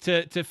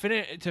 to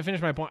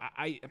finish my point,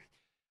 I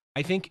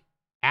think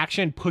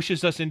Action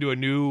pushes us into a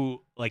new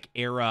like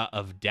era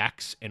of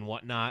decks and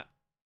whatnot.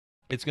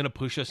 It's gonna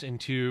push us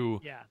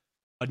into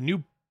a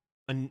new.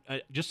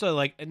 Just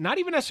not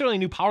even necessarily a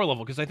new power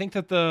level, because I think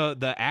that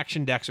the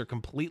Action decks are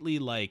completely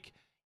like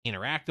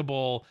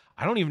interactable.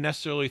 I don't even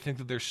necessarily think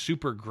that they're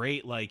super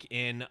great like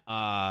in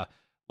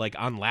like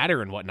on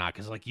ladder and whatnot,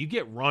 because like you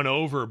get run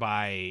over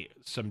by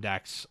some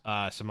decks,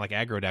 some like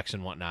aggro decks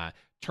and whatnot.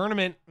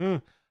 Tournament,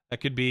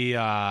 that could be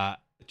a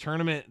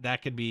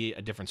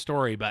different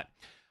story, but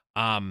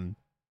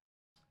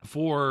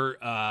for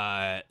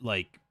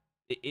like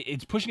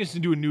it's pushing us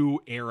into a new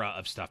era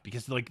of stuff,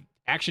 because like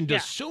Action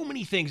does so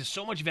many things,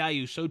 so much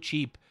value, so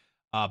cheap,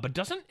 but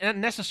doesn't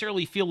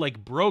necessarily feel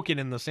like broken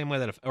in the same way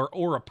that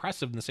or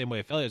oppressive in the same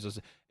way Aphelios does.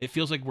 It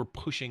feels like we're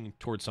pushing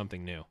towards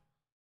something new.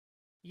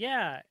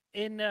 Yeah,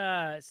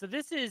 so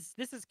this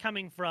is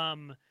coming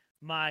from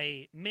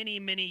my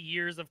many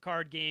years of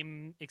card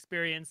game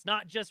experience,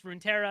 not just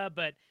Runeterra,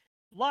 but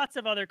lots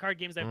of other card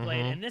games I've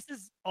played, and this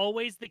is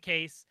always the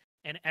case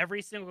in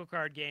every single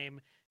card game.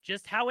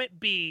 Just how it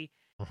be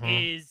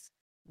is,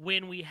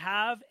 when we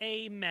have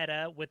a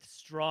meta with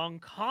strong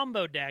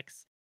combo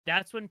decks,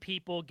 that's when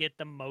people get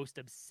the most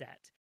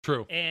upset.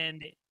 True.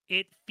 And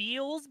it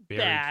feels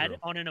bad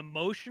on an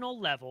emotional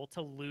level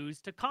to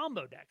lose to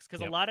combo decks,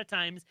 because a lot of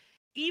times,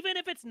 even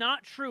if it's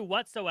not true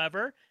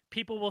whatsoever,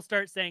 people will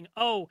start saying,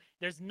 oh,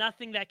 there's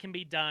nothing that can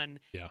be done.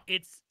 Yeah.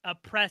 It's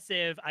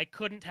oppressive. I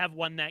couldn't have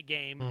won that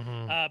game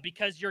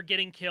because you're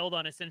getting killed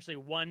on essentially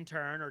 1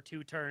 turn or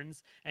 2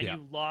 turns, and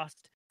you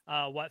lost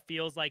what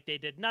feels like they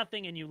did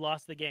nothing, and you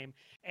lost the game.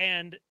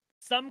 And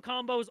some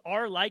combos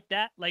are like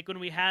that, like when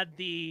we had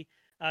the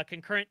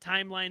concurrent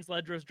timelines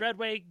Ledros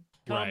Dreadway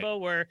combo,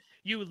 where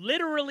you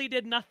literally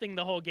did nothing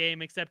the whole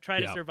game except try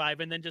to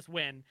survive and then just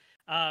win.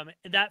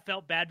 That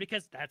felt bad,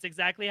 because that's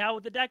exactly how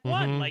the deck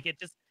won. Like, it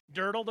just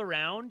dirtled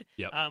around.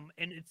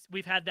 And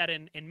we've had that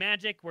in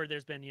Magic, where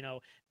there's been,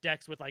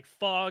 decks with like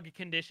fog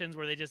conditions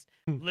where they just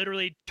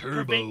literally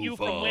prevent you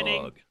from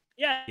winning.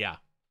 Yeah.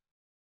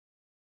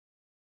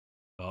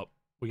 Oh,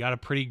 we got a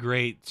pretty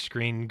great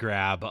screen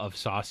grab of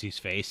Saucy's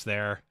face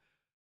there,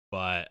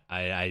 but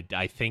I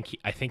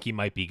think he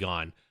might be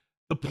gone.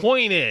 The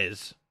point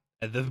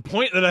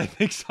that I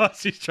think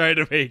Saucy's trying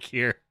to make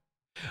here.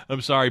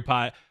 I'm sorry,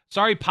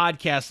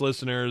 podcast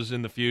listeners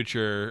in the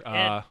future.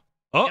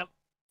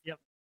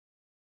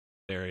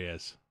 There he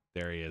is.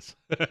 There he is.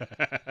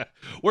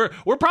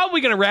 We're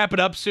probably gonna wrap it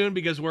up soon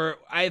because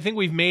I think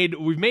we've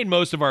made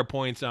most of our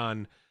points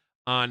on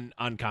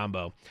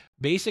combo.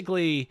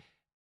 Basically,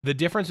 the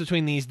difference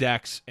between these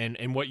decks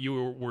and what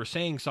you were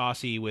saying,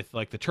 Saucy, with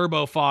like the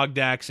Turbo Fog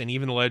decks and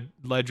even the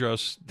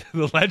Ledros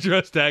the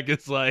Ledros deck,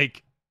 is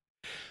like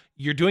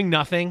you're doing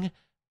nothing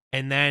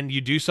and then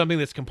you do something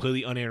that's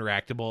completely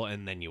uninteractable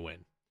and then you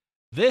win.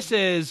 There's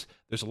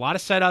a lot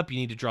of setup. You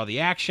need to draw the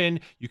action.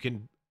 You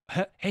can,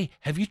 hey,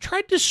 have you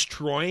tried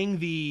destroying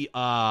the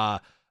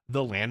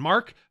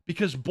landmark?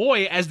 Because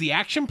boy, as the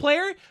action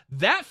player,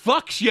 that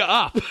fucks you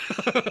up.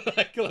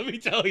 Like, let me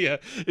tell you,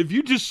 if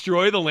you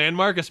destroy the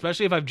landmark,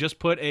 especially if I've just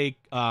put a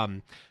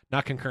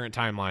not concurrent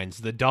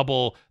timelines, the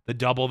double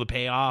the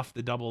payoff,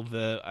 the double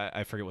the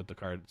I forget what the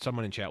card.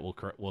 Someone in chat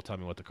will tell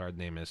me what the card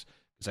name is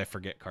because I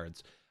forget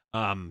cards.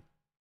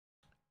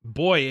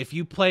 Boy, if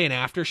you play an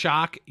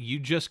Aftershock, you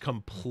just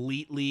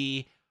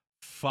completely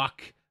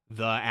fuck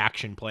the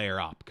action player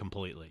up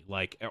completely.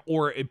 Like,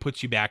 or it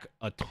puts you back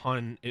a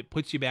ton.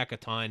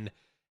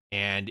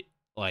 And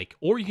like,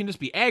 or you can just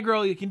be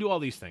aggro. You can do all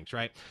these things,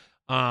 right?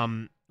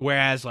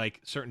 Whereas like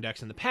certain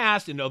decks in the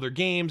past in other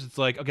games, it's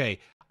like, okay,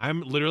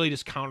 I'm literally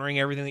just countering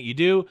everything that you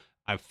do.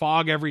 I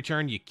fog every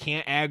turn. You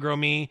can't aggro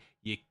me.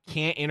 You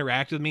can't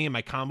interact with me, and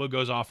my combo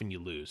goes off and you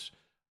lose.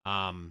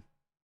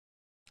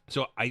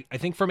 So I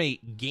think from a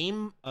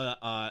game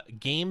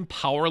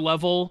power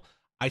level,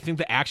 I think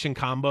the action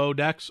combo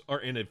decks are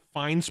in a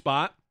fine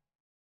spot.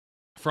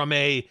 From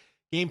a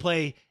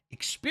gameplay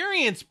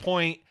experience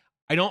point,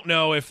 I don't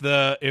know if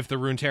the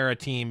Runeterra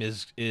team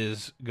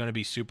is going to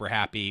be super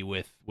happy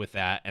with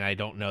that, and I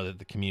don't know that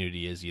the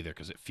community is either,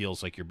 because it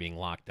feels like you're being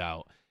locked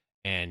out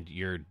and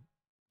you're,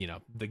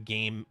 the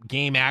game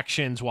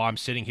actions while I'm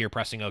sitting here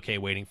pressing OK,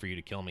 waiting for you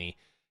to kill me,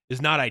 is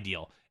not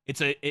ideal.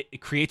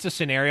 It creates a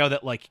scenario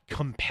that like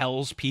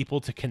compels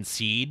people to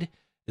concede,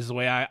 is the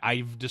way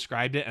I've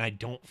described it, and I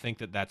don't think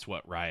that that's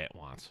what Riot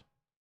wants.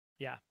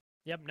 Yeah.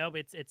 Yep. No,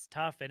 it's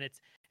tough, and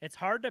it's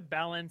hard to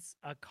balance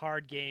a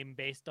card game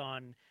based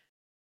on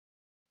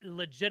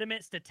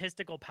legitimate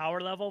statistical power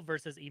level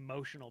versus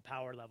emotional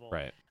power level.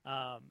 Right.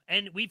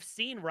 And we've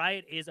seen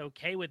Riot is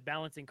okay with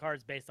balancing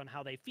cards based on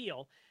how they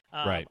feel.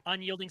 Right.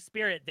 Unyielding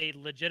Spirit, they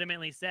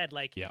legitimately said,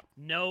 like, yeah,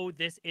 no,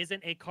 this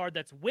isn't a card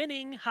that's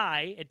winning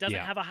high. It doesn't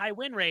yeah, have a high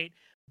win rate,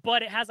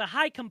 but it has a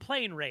high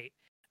complain rate.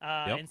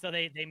 Yep. And so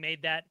they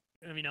made that,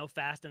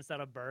 fast instead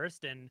of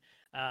burst. And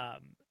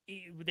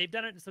they've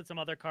done it with some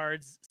other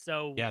cards.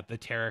 So yeah, the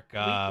Taric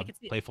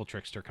Playful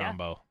Trickster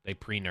combo, they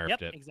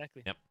pre-nerfed it.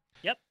 Exactly.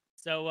 Yep.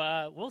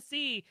 So we'll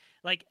see.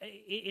 Like,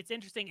 it's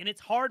interesting, and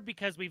it's hard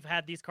because we've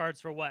had these cards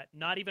for what?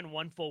 Not even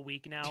one full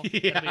week now.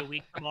 Yeah. It'll be a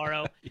week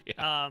tomorrow.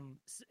 Yeah.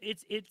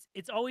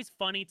 It's always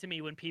funny to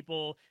me when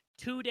people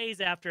 2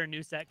 days after a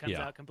new set comes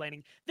Yeah. out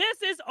complaining,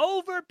 this is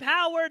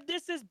overpowered,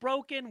 this is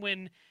broken,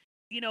 when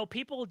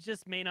people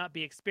just may not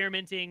be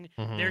experimenting.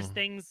 Mhm. There's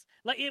things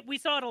like we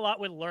saw it a lot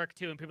with Lurk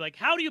too, and people are like,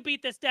 how do you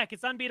beat this deck?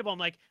 It's unbeatable. I'm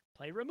like,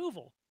 play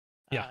removal.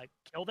 Yeah.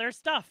 Kill their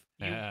stuff.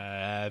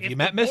 Have you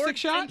met Mystic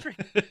Shot?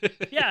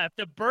 Yeah, if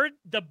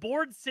the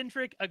board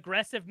centric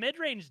aggressive mid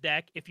range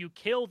deck, if you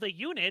kill the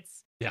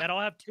units that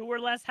all have 2 or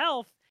less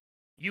health,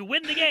 you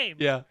win the game.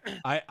 Yeah,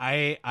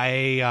 I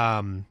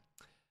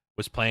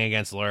was playing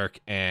against Lurk,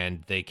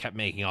 and they kept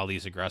making all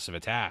these aggressive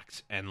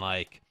attacks, and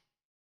like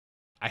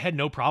I had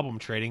no problem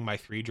trading my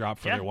 3-drop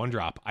for their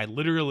 1-drop. I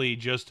literally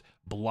just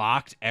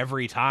blocked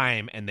every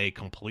time, and they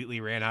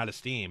completely ran out of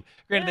steam.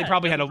 Granted, they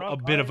probably had a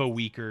bit of a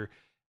weaker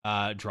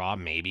draw,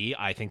 maybe.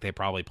 I think they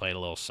probably played a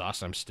little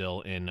sus. I'm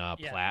still in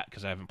plat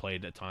because I haven't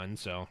played a ton,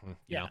 so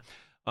you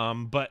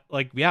know. But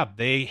like,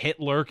 they hit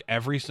Lurk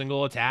every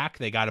single attack.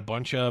 They got a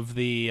bunch of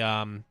the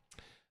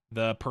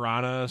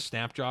Piranha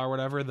Snapjaw or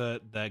whatever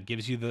that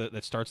gives you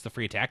that starts the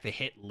free attack. They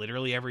hit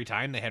literally every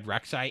time. They had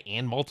Rek'Sai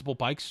and multiple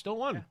pikes, still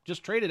won. Yeah.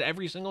 Just traded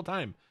every single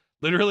time.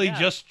 Literally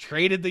just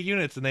traded the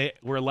units, and they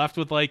were left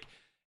with like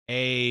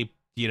an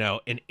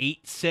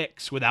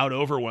 8-6 without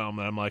overwhelm.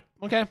 And I'm like,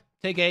 okay,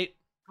 take 8.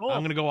 Cool.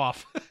 I'm gonna go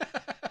off.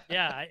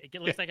 Yeah, it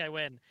looks like I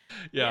win.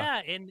 Yeah,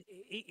 and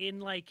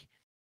in like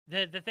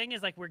the thing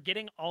is, like, we're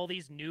getting all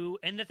these new,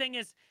 and the thing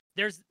is,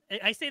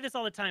 I say this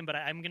all the time, but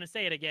I'm gonna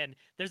say it again.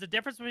 There's a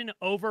difference between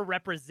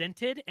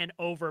overrepresented and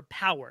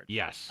overpowered.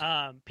 Yes.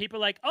 People are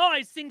like, oh,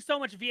 I sing so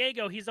much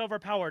Viego, he's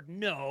overpowered.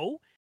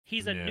 No.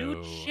 He's a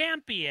new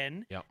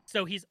champion,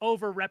 so he's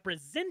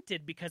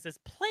overrepresented because his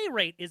play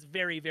rate is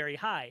very, very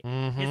high.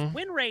 Mm-hmm. His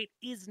win rate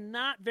is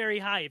not very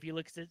high if you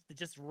look at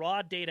just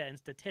raw data and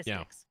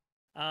statistics.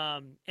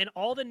 And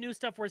all the new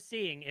stuff we're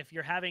seeing, if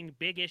you're having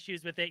big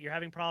issues with it, you're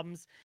having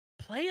problems,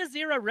 play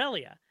Azir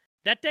Aurelia.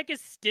 That deck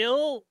is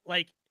still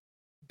like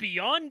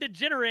beyond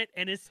degenerate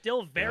and is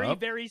still very,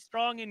 very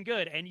strong and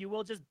good. And you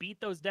will just beat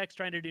those decks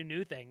trying to do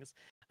new things.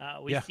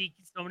 We see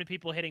so many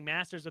people hitting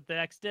masters with the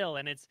deck still,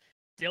 and it's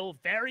still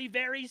very,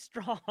 very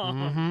strong.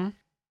 Mm-hmm.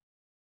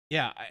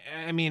 Yeah,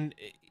 I mean,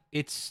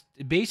 it's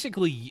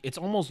basically, it's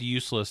almost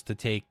useless to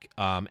take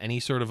any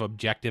sort of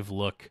objective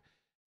look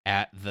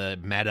at the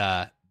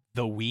meta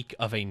the week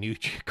of a new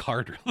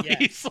card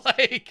release.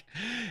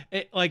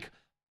 Yes.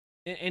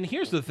 And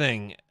here's the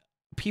thing: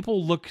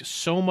 people look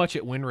so much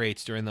at win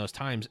rates during those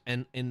times,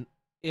 and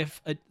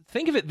if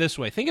think of it this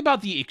way, think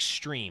about the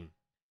extreme.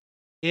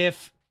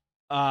 If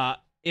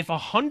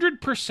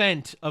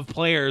 100% of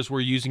players were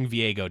using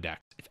Viego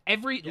decks, if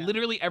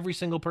literally every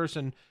single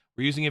person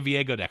were using a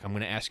Viego deck, I'm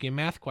going to ask you a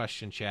math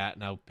question, chat.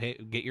 Now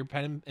get your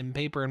pen and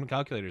paper and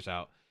calculators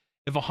out.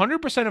 If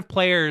 100% of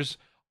players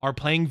are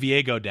playing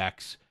Viego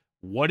decks,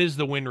 what is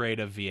the win rate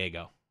of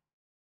Viego?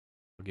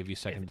 I'll give you a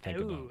second to think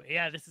about it.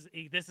 Yeah, this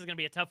is gonna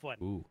be a tough one.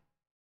 Ooh.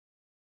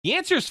 The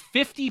answer is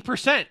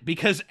 50%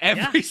 because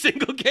every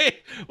single game.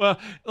 Well,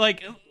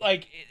 like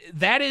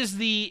that is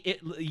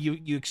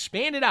you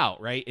expand it out,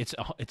 right? It's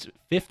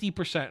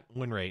 50%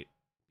 win rate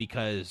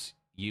because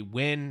you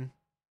win.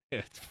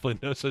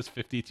 Flindo says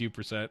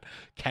 52%.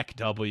 Keck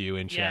W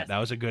in chat. Yes. That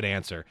was a good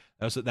answer.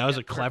 That was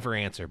a clever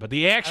answer. But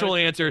the actual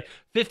answer,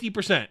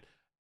 50%.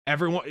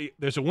 Everyone,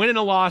 there's a win and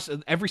a loss.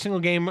 Every single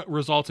game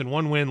results in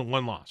one win,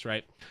 one loss,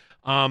 right?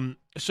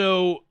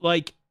 So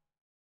like,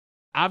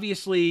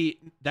 obviously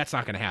that's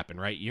not going to happen,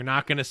 right? You're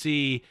not going to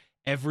see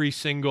every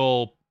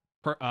single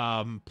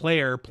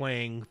player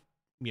playing,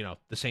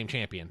 the same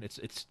champion.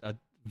 It's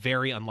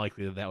very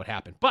unlikely that would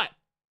happen. But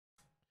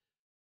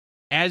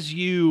as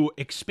you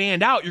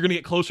expand out, you're going to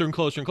get closer and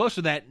closer and closer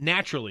to that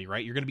naturally,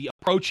 right? You're going to be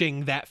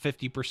approaching that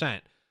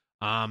 50%.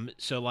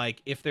 So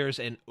like if there's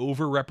an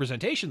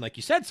overrepresentation, like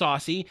you said,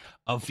 Saucy,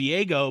 of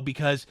Viego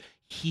because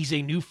he's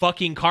a new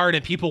fucking card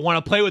and people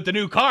want to play with the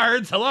new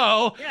cards.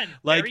 Hello. Yeah,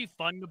 very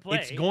fun to play.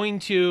 It's going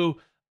to,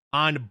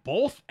 on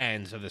both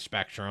ends of the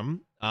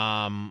spectrum,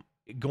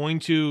 going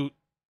to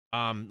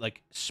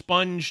like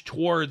sponge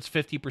towards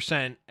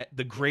 50%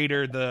 the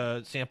greater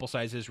the sample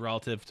size is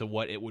relative to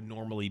what it would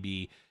normally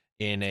be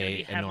in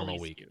a normal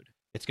week. Skewed.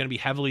 It's going to be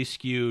heavily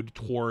skewed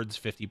towards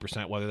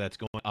 50%, whether that's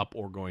going up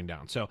or going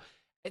down. So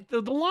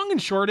the long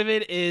and short of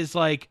it is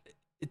you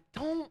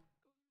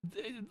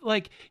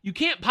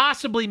can't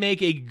possibly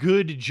make a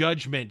good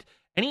judgment.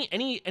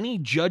 Any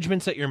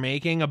judgments that you're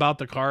making about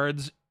the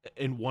cards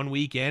in 1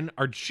 weekend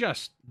are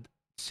just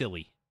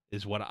silly,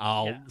 is what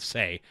I'll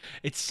say.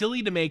 It's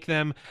silly to make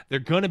them. They're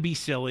gonna be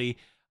silly.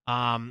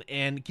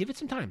 And give it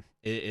some time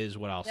is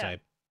what I'll say.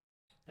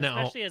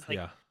 Especially as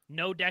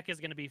no deck is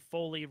going to be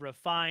fully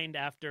refined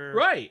after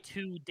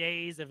 2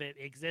 days of it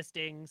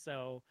existing.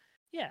 So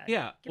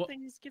give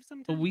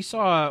some time. We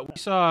saw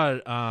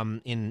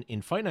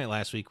in Fight Night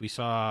last week, we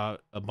saw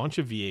a bunch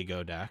of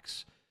Viego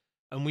decks,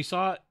 and we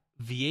saw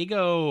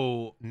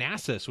Viego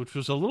Nasus, which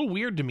was a little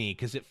weird to me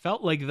because it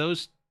felt like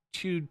those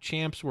two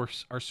champs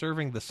are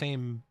serving the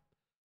same.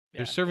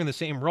 They're serving the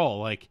same role.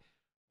 Like,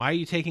 why are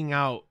you taking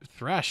out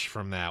Thresh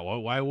from that?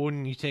 Why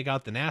wouldn't you take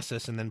out the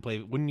Nasus and then play?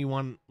 Wouldn't you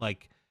want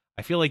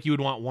I feel like you would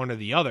want one or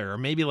the other, or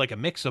maybe like a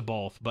mix of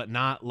both, but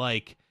not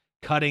like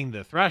cutting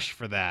the Thresh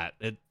for that.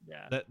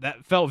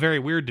 That felt very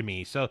weird to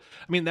me. So,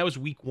 I mean, that was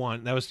week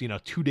 1. That was,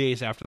 2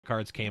 days after the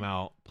cards came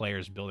out,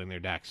 players building their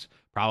decks.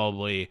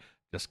 Probably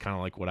just kind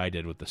of like what I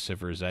did with the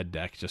Sivir Zed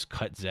deck, just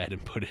cut Zed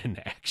and put it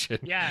into action.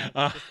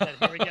 Yeah,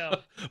 here we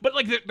go. But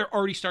like they're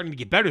already starting to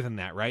get better than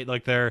that, right?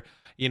 Like they're,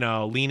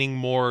 leaning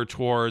more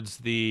towards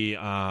the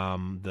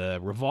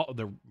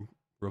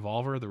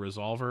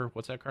Resolver,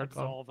 what's that card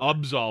called?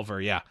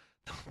 Absolver, yeah.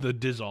 The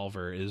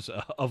Dissolver is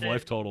of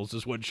life totals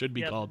is what it should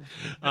be called.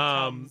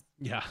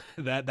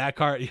 That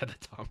card, the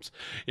Toms.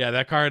 Yeah,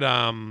 that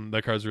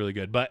card's really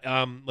good. But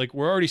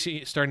we're already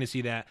starting to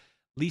see that.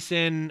 Lee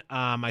Sin,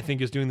 I think,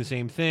 is doing the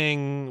same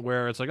thing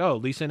where it's like, oh,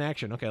 Lee Sin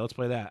action. Okay, let's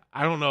play that.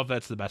 I don't know if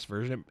that's the best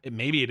version.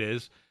 Maybe it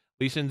is.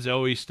 Lee Sin's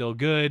always still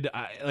good.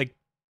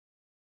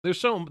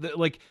 There's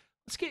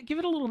let's give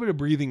it a little bit of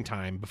breathing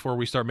time before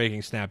we start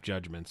making snap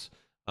judgments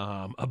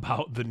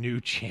about the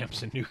new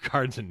champs and new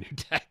cards and new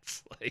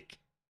decks.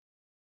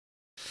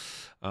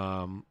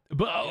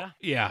 But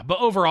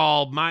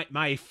overall,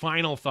 my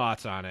final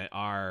thoughts on it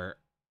are,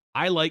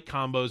 I like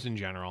combos in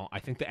general. I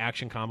think the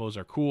action combos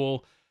are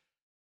cool.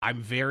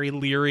 I'm very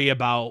leery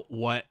about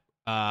what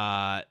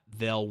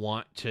they'll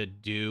want to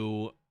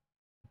do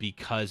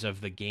because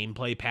of the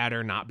gameplay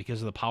pattern, not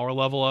because of the power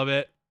level of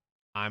it.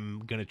 I'm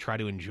going to try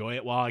to enjoy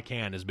it while I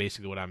can is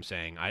basically what I'm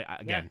saying. I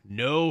have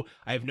no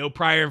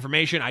prior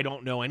information. I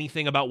don't know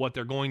anything about what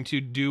they're going to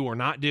do or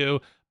not do,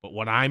 but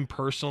what I'm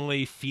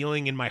personally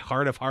feeling in my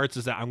heart of hearts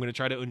is that I'm going to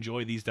try to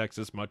enjoy these decks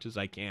as much as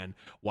I can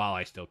while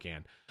I still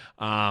can.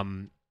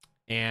 And,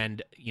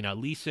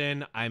 Lee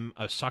Sin, I'm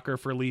a sucker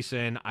for Lee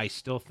Sin. I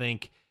still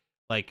think,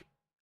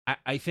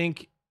 I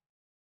think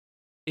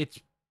it's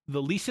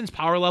the Lee Sin's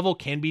power level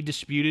can be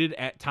disputed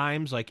at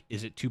times.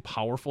 Is it too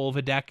powerful of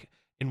a deck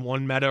in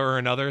one meta or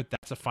another?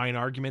 That's a fine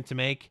argument to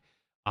make.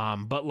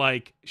 But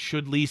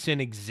should Lee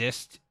Sin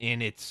exist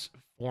in its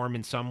form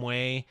in some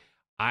way?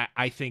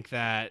 I think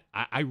that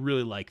I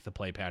really like the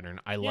play pattern.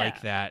 I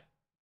like that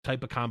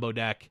type of combo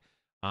deck.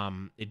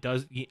 It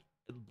does,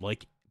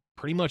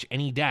 pretty much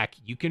any deck,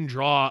 you can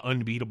draw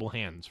unbeatable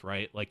hands,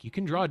 right? You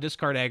can draw a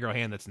discard aggro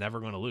hand that's never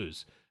going to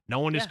lose. No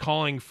one is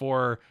calling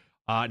for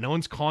no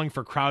one's calling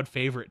for crowd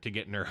favorite to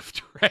get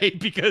nerfed, right?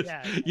 Because,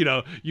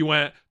 Yeah. You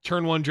went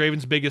turn 1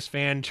 Draven's biggest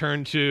fan,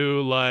 turn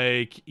 2,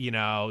 like,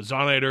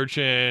 Zonite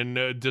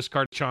Urchin,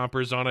 discard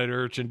Chompers, Zonite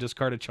Urchin,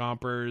 discarded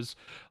Chompers,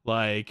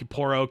 like,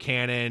 Poro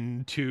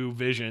Cannon, 2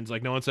 Visions.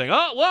 Like, no one's saying,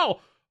 oh,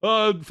 well,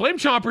 Flame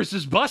Chompers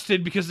is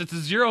busted because it's a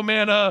 0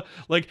 mana,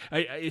 like,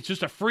 it's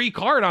just a free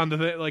card on the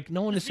thing. Like,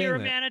 no one is saying that.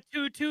 0 mana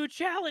 2/2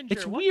 challenger.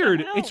 It's What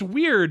weird. the hell? It's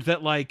weird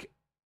that, like,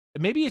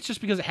 maybe it's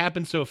just because it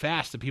happens so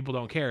fast that people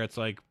don't care. It's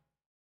like,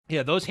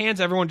 yeah, those hands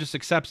everyone just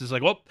accepts is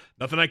like, well,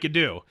 nothing I could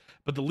do.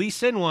 But the Lee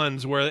Sin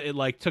ones where it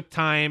like took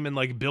time and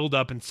like build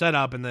up and set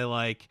up and they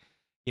like,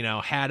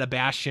 had a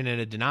Bastion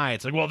and a Deny.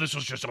 It's like, well, this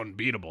was just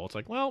unbeatable. It's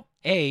like, well,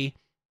 A,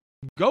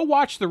 go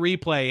watch the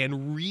replay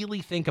and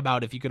really think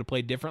about if you could have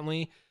played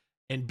differently.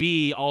 And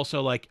B,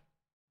 also like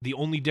the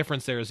only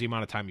difference there is the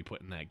amount of time you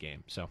put in that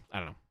game. So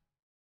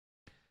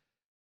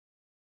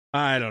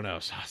I don't know,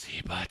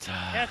 Saucy, but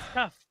yeah, it's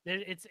tough.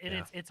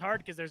 It's hard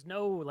because there's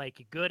no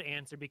like good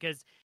answer,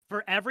 because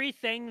for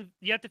everything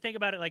you have to think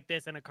about it like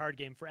this in a card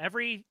game. For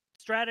every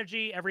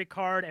strategy, every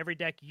card, every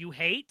deck you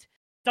hate,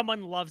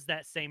 someone loves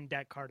that same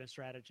deck, card, and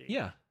strategy.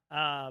 yeah.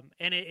 And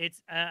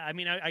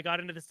I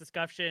got into this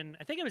discussion,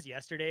 I think it was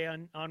yesterday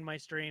on my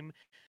stream.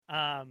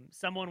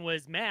 Someone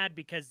was mad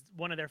because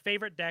one of their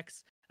favorite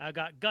decks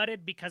got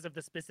gutted because of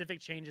the specific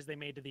changes they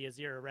made to the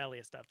Azir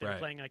Aurelia stuff. They were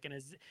playing like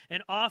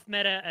an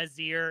off-meta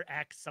Azir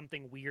X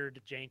something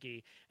weird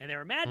janky, and they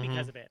were mad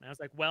because of it. And I was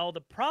like, well,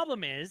 the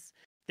problem is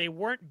they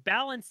weren't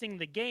balancing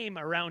the game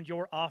around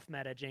your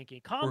off-meta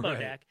janky combo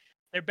deck.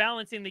 They're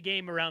balancing the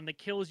game around the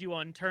kills you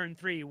on turn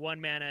 3, 1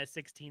 mana,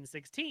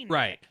 16/16.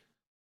 Right.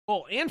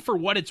 Well, and for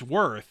what it's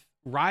worth,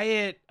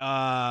 Riot,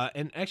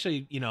 and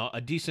actually,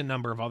 a decent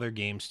number of other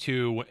games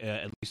too,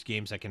 at least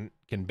games that can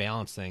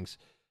balance things,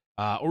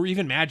 or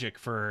even Magic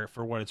for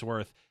what it's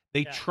worth,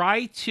 they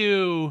try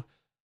to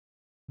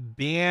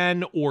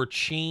ban or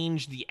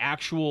change the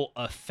actual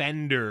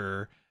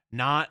offender,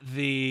 not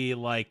the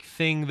like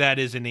thing that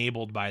is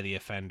enabled by the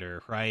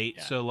offender, right?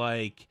 Yeah. So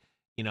like,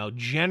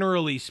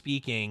 generally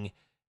speaking,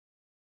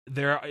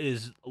 there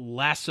is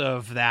less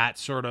of that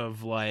sort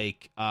of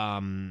like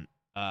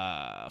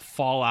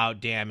fallout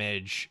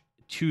damage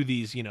to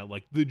these,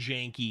 like the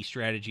janky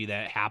strategy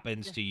that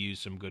happens to use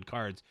some good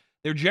cards.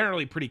 They're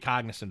generally pretty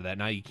cognizant of that.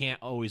 Now, you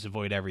can't always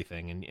avoid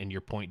everything, and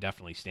your point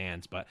definitely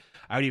stands. But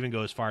I would even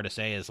go as far to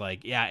say is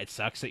like, yeah, it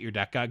sucks that your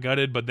deck got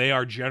gutted, but they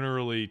are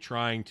generally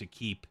trying to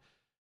keep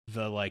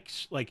the like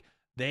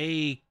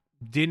they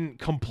didn't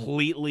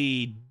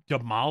completely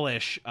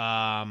demolish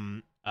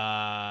the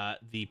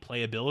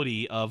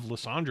playability of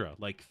Lissandra.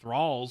 Like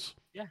Thralls,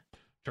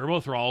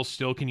 Turbo Thralls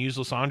still can use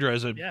Lissandra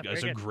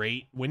as a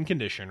great win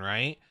condition,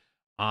 right?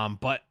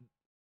 But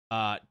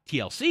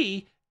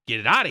TLC, get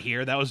it out of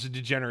here. That was a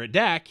degenerate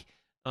deck.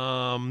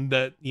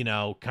 That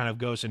kind of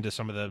goes into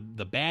some of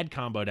the bad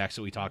combo decks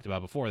that we talked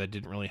about before that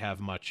didn't really have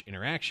much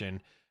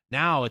interaction.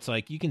 Now it's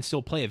like you can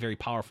still play a very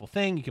powerful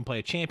thing. You can play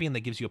a champion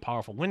that gives you a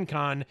powerful win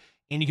con,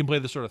 and you can play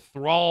the sort of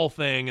Thrall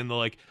thing and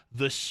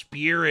the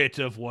spirit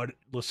of what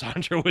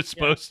Lissandra was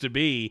supposed to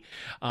be,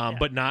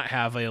 but not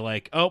have a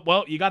like, oh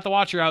well, you got the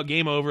Watcher out,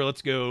 game over,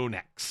 let's go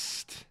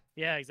next.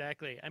 Yeah,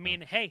 exactly. I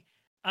mean, hey,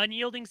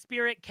 Unyielding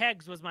Spirit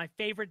Kegs was my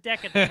favorite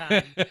deck at the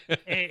time,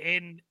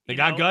 and they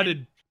got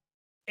gutted.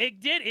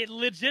 It did. It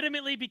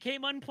legitimately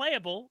became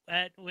unplayable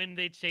when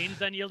they changed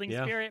Unyielding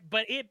Spirit,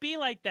 but it be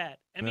like that.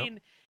 I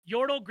mean,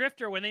 Yordle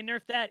Grifter, when they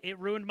nerfed that, it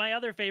ruined my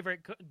other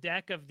favorite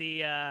deck of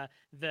the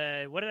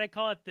what did I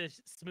call it? The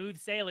Smooth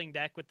Sailing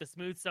deck with the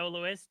Smooth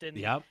Soloist and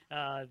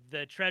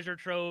the Treasure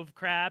Trove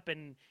crap.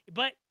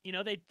 But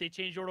they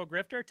changed Yordle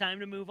Grifter. Time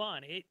to move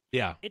on.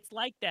 It's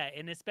like that,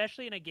 and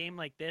especially in a game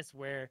like this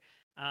where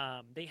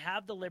they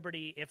have the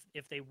liberty,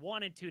 if they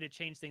wanted to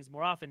change things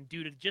more often,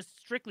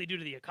 strictly due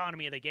to the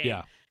economy of the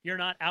game. You're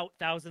not out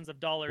thousands of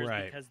dollars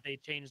because they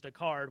changed a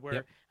card.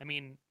 Where I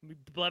mean,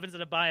 Blevins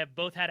and Abaya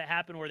both had it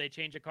happen where they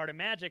change a card in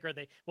Magic, or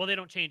they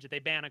don't change it, they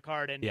ban a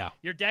card, and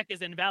your deck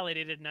is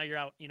invalidated. And now you're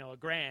out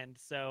 $1,000.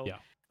 So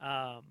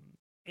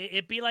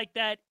it be like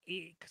that.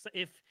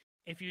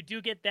 If you do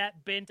get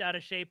that bent out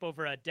of shape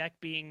over a deck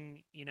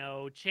being,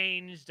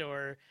 changed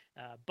or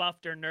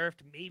buffed or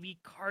nerfed, maybe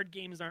card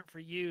games aren't for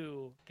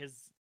you,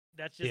 because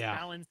that's just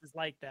balance is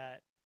like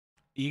that.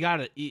 You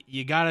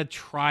gotta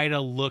try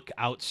to look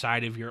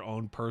outside of your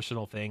own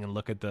personal thing and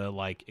look at the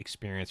like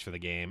experience for the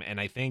game. And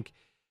I think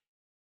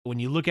when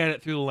you look at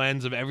it through the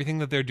lens of everything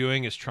that they're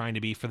doing is trying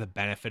to be for the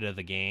benefit of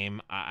the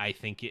game, I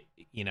think it,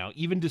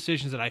 even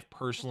decisions that I've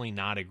personally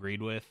not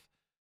agreed with,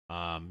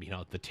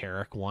 the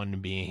Tarek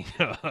one being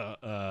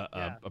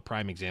a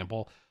prime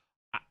example.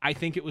 I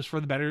think it was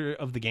for the better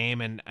of the game,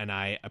 and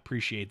I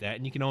appreciate that.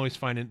 And you can always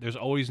find it. There's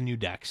always new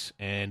decks,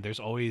 and there's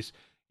always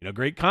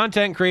great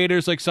content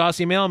creators like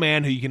Saucy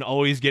Mailman who you can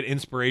always get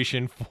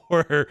inspiration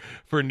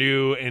for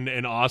new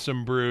and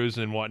awesome brews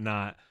and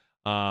whatnot.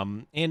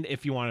 And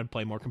if you want to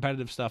play more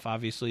competitive stuff,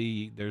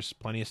 obviously there's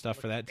plenty of stuff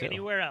for that too.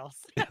 Anywhere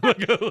else.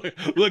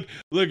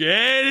 look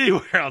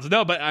anywhere else.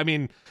 No, but I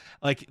mean,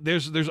 like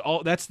there's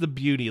all, that's the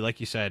beauty, like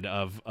you said,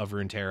 of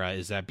Runeterra,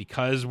 is that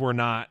because we're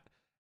not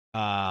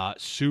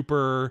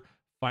super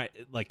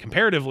like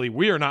comparatively,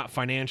 we are not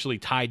financially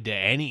tied to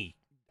any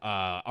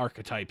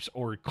archetypes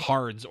or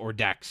cards or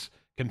decks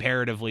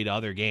comparatively to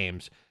other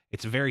games.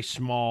 It's a very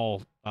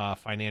small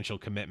financial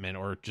commitment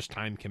or just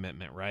time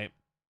commitment, right?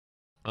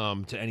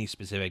 To any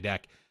specific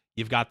deck.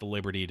 You've got the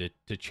liberty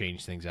to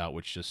change things out,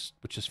 which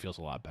just feels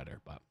a lot better.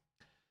 But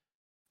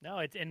no,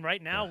 it's, and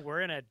right now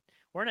we're in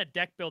a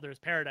deck builder's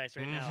paradise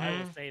right now. I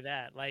will say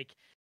that. Like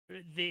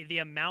the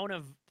amount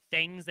of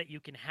things that you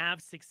can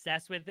have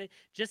success with it,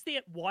 just the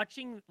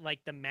watching like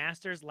the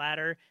Masters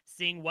ladder,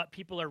 seeing what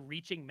people are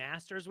reaching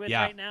Masters with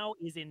right now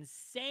is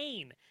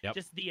insane.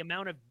 Just the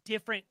amount of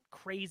different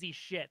crazy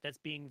shit that's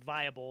being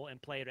viable and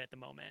played at the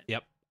moment.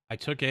 I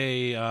took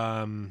a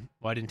well,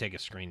 I didn't take a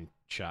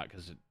screenshot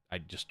because I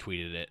just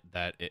tweeted it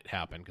that it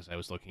happened because I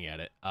was looking at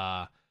it.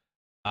 A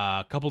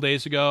couple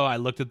days ago, I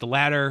looked at the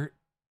ladder,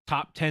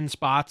 top 10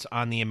 spots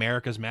on the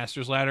America's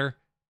Masters ladder,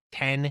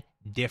 10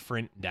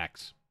 different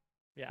decks.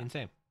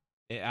 Insane.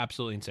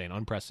 Absolutely insane.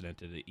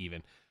 Unprecedented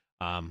even,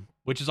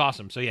 which is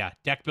awesome. So yeah,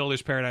 deck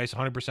builder's paradise,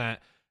 100%.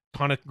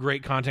 Ton of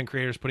great content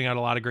creators putting out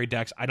a lot of great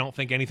decks. I don't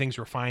think anything's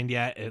refined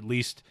yet, at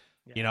least,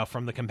 you know,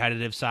 from the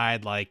competitive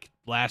side. Like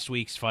last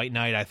week's fight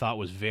night, I thought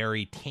was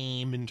very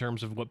tame in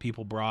terms of what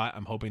people brought.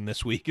 I'm hoping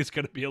this week is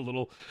going to be a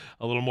little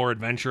more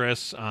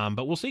adventurous,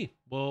 but we'll see.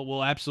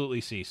 We'll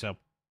absolutely see. So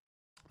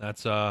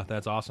that's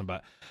awesome.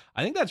 But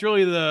I think that's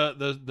really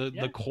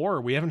the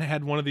core. We haven't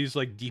had one of these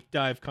like deep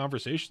dive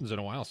conversations in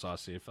a while,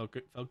 Saucy. It felt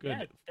good.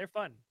 Yeah, they're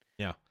fun.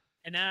 Yeah.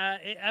 And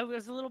I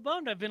was a little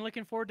bummed. I've been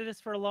looking forward to this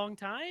for a long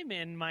time,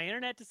 and my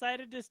internet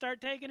decided to start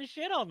taking a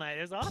shit all night.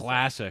 It was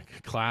awesome.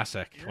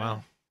 Classic. Yeah.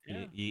 Well,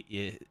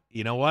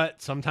 you know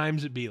what?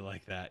 Sometimes it be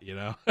like that, you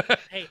know?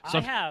 Hey, I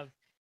have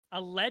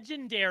a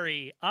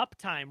legendary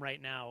uptime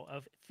right now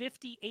of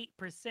 58%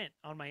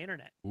 on my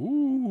internet.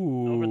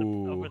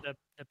 Ooh. Over the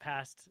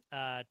past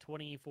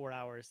 24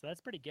 hours. So that's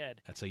pretty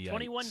good. That's a yikes.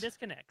 21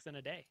 disconnects in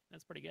a day.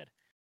 That's pretty good.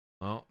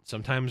 Well,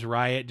 sometimes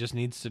Riot just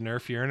needs to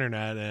nerf your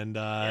internet, and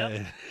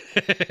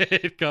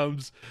it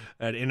comes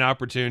at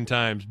inopportune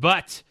times.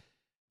 But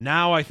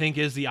now I think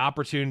is the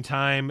opportune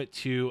time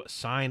to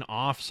sign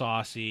off,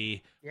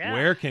 Saucy. Yeah.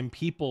 Where can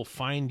people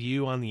find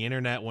you on the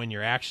internet when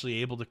you're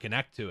actually able to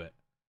connect to it?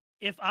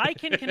 If I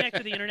can connect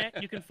to the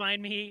internet, you can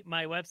find me.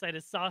 My website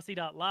is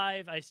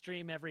saucy.live. I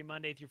stream every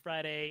Monday through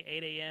Friday,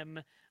 8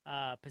 a.m.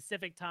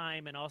 Pacific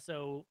time, and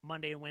also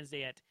Monday and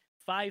Wednesday at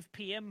 5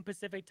 p.m.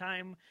 Pacific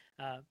time.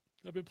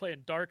 I've been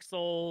playing Dark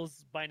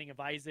Souls, Binding of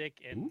Isaac,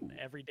 and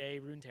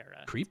everyday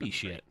Runeterra. Creepy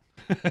shit.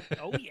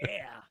 Oh,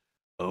 yeah.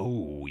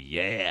 Oh,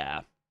 yeah.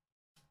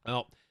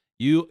 Well,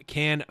 you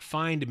can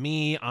find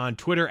me on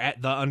Twitter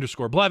at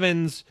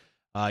 @the_Blevins.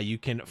 You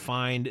can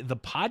find the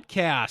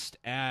podcast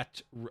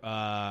at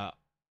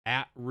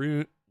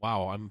Rune.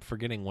 Wow, I'm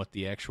forgetting what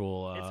the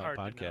actual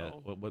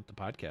podcast, what the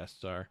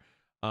podcasts are.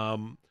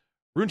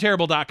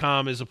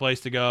 RuneTerrible.com is a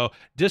place to go.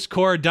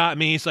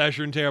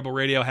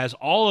 Discord.me/RuneTerribleRadio has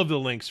all of the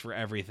links for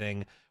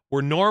everything.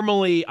 We're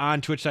normally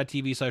on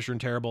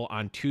Twitch.tv/RuneTerrible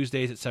on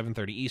Tuesdays at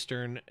 7:30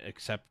 Eastern,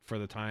 except for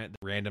the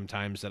random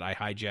times that I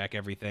hijack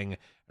everything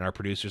and our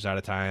producer's out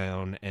of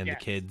town and the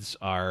kids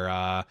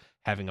are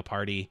having a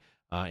party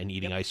and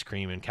eating ice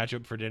cream and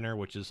ketchup for dinner,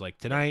 which is like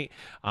tonight.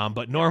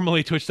 But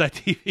normally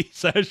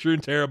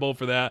Twitch.tv/RuneTerrible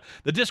for that.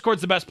 The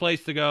Discord's the best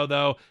place to go,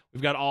 though.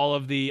 We've got all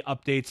of the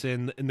updates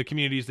in the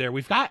communities there.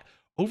 We've got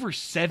over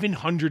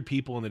 700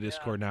 people in the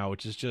Discord now,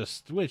 which is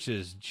just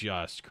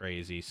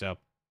crazy. So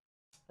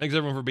thanks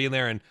everyone for being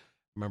there, and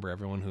remember,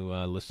 everyone who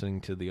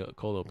listening to the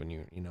cold open,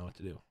 you know what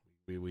to do.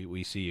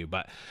 We see you.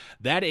 But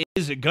that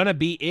is gonna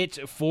be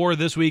it for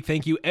this week.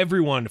 Thank you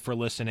everyone for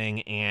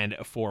listening and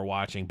for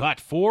watching. But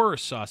for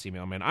Saucy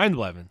Mailman, I'm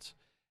Blevins,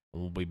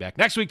 and we'll be back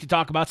next week to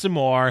talk about some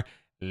more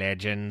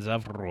Legends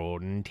of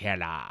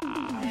Runeterra.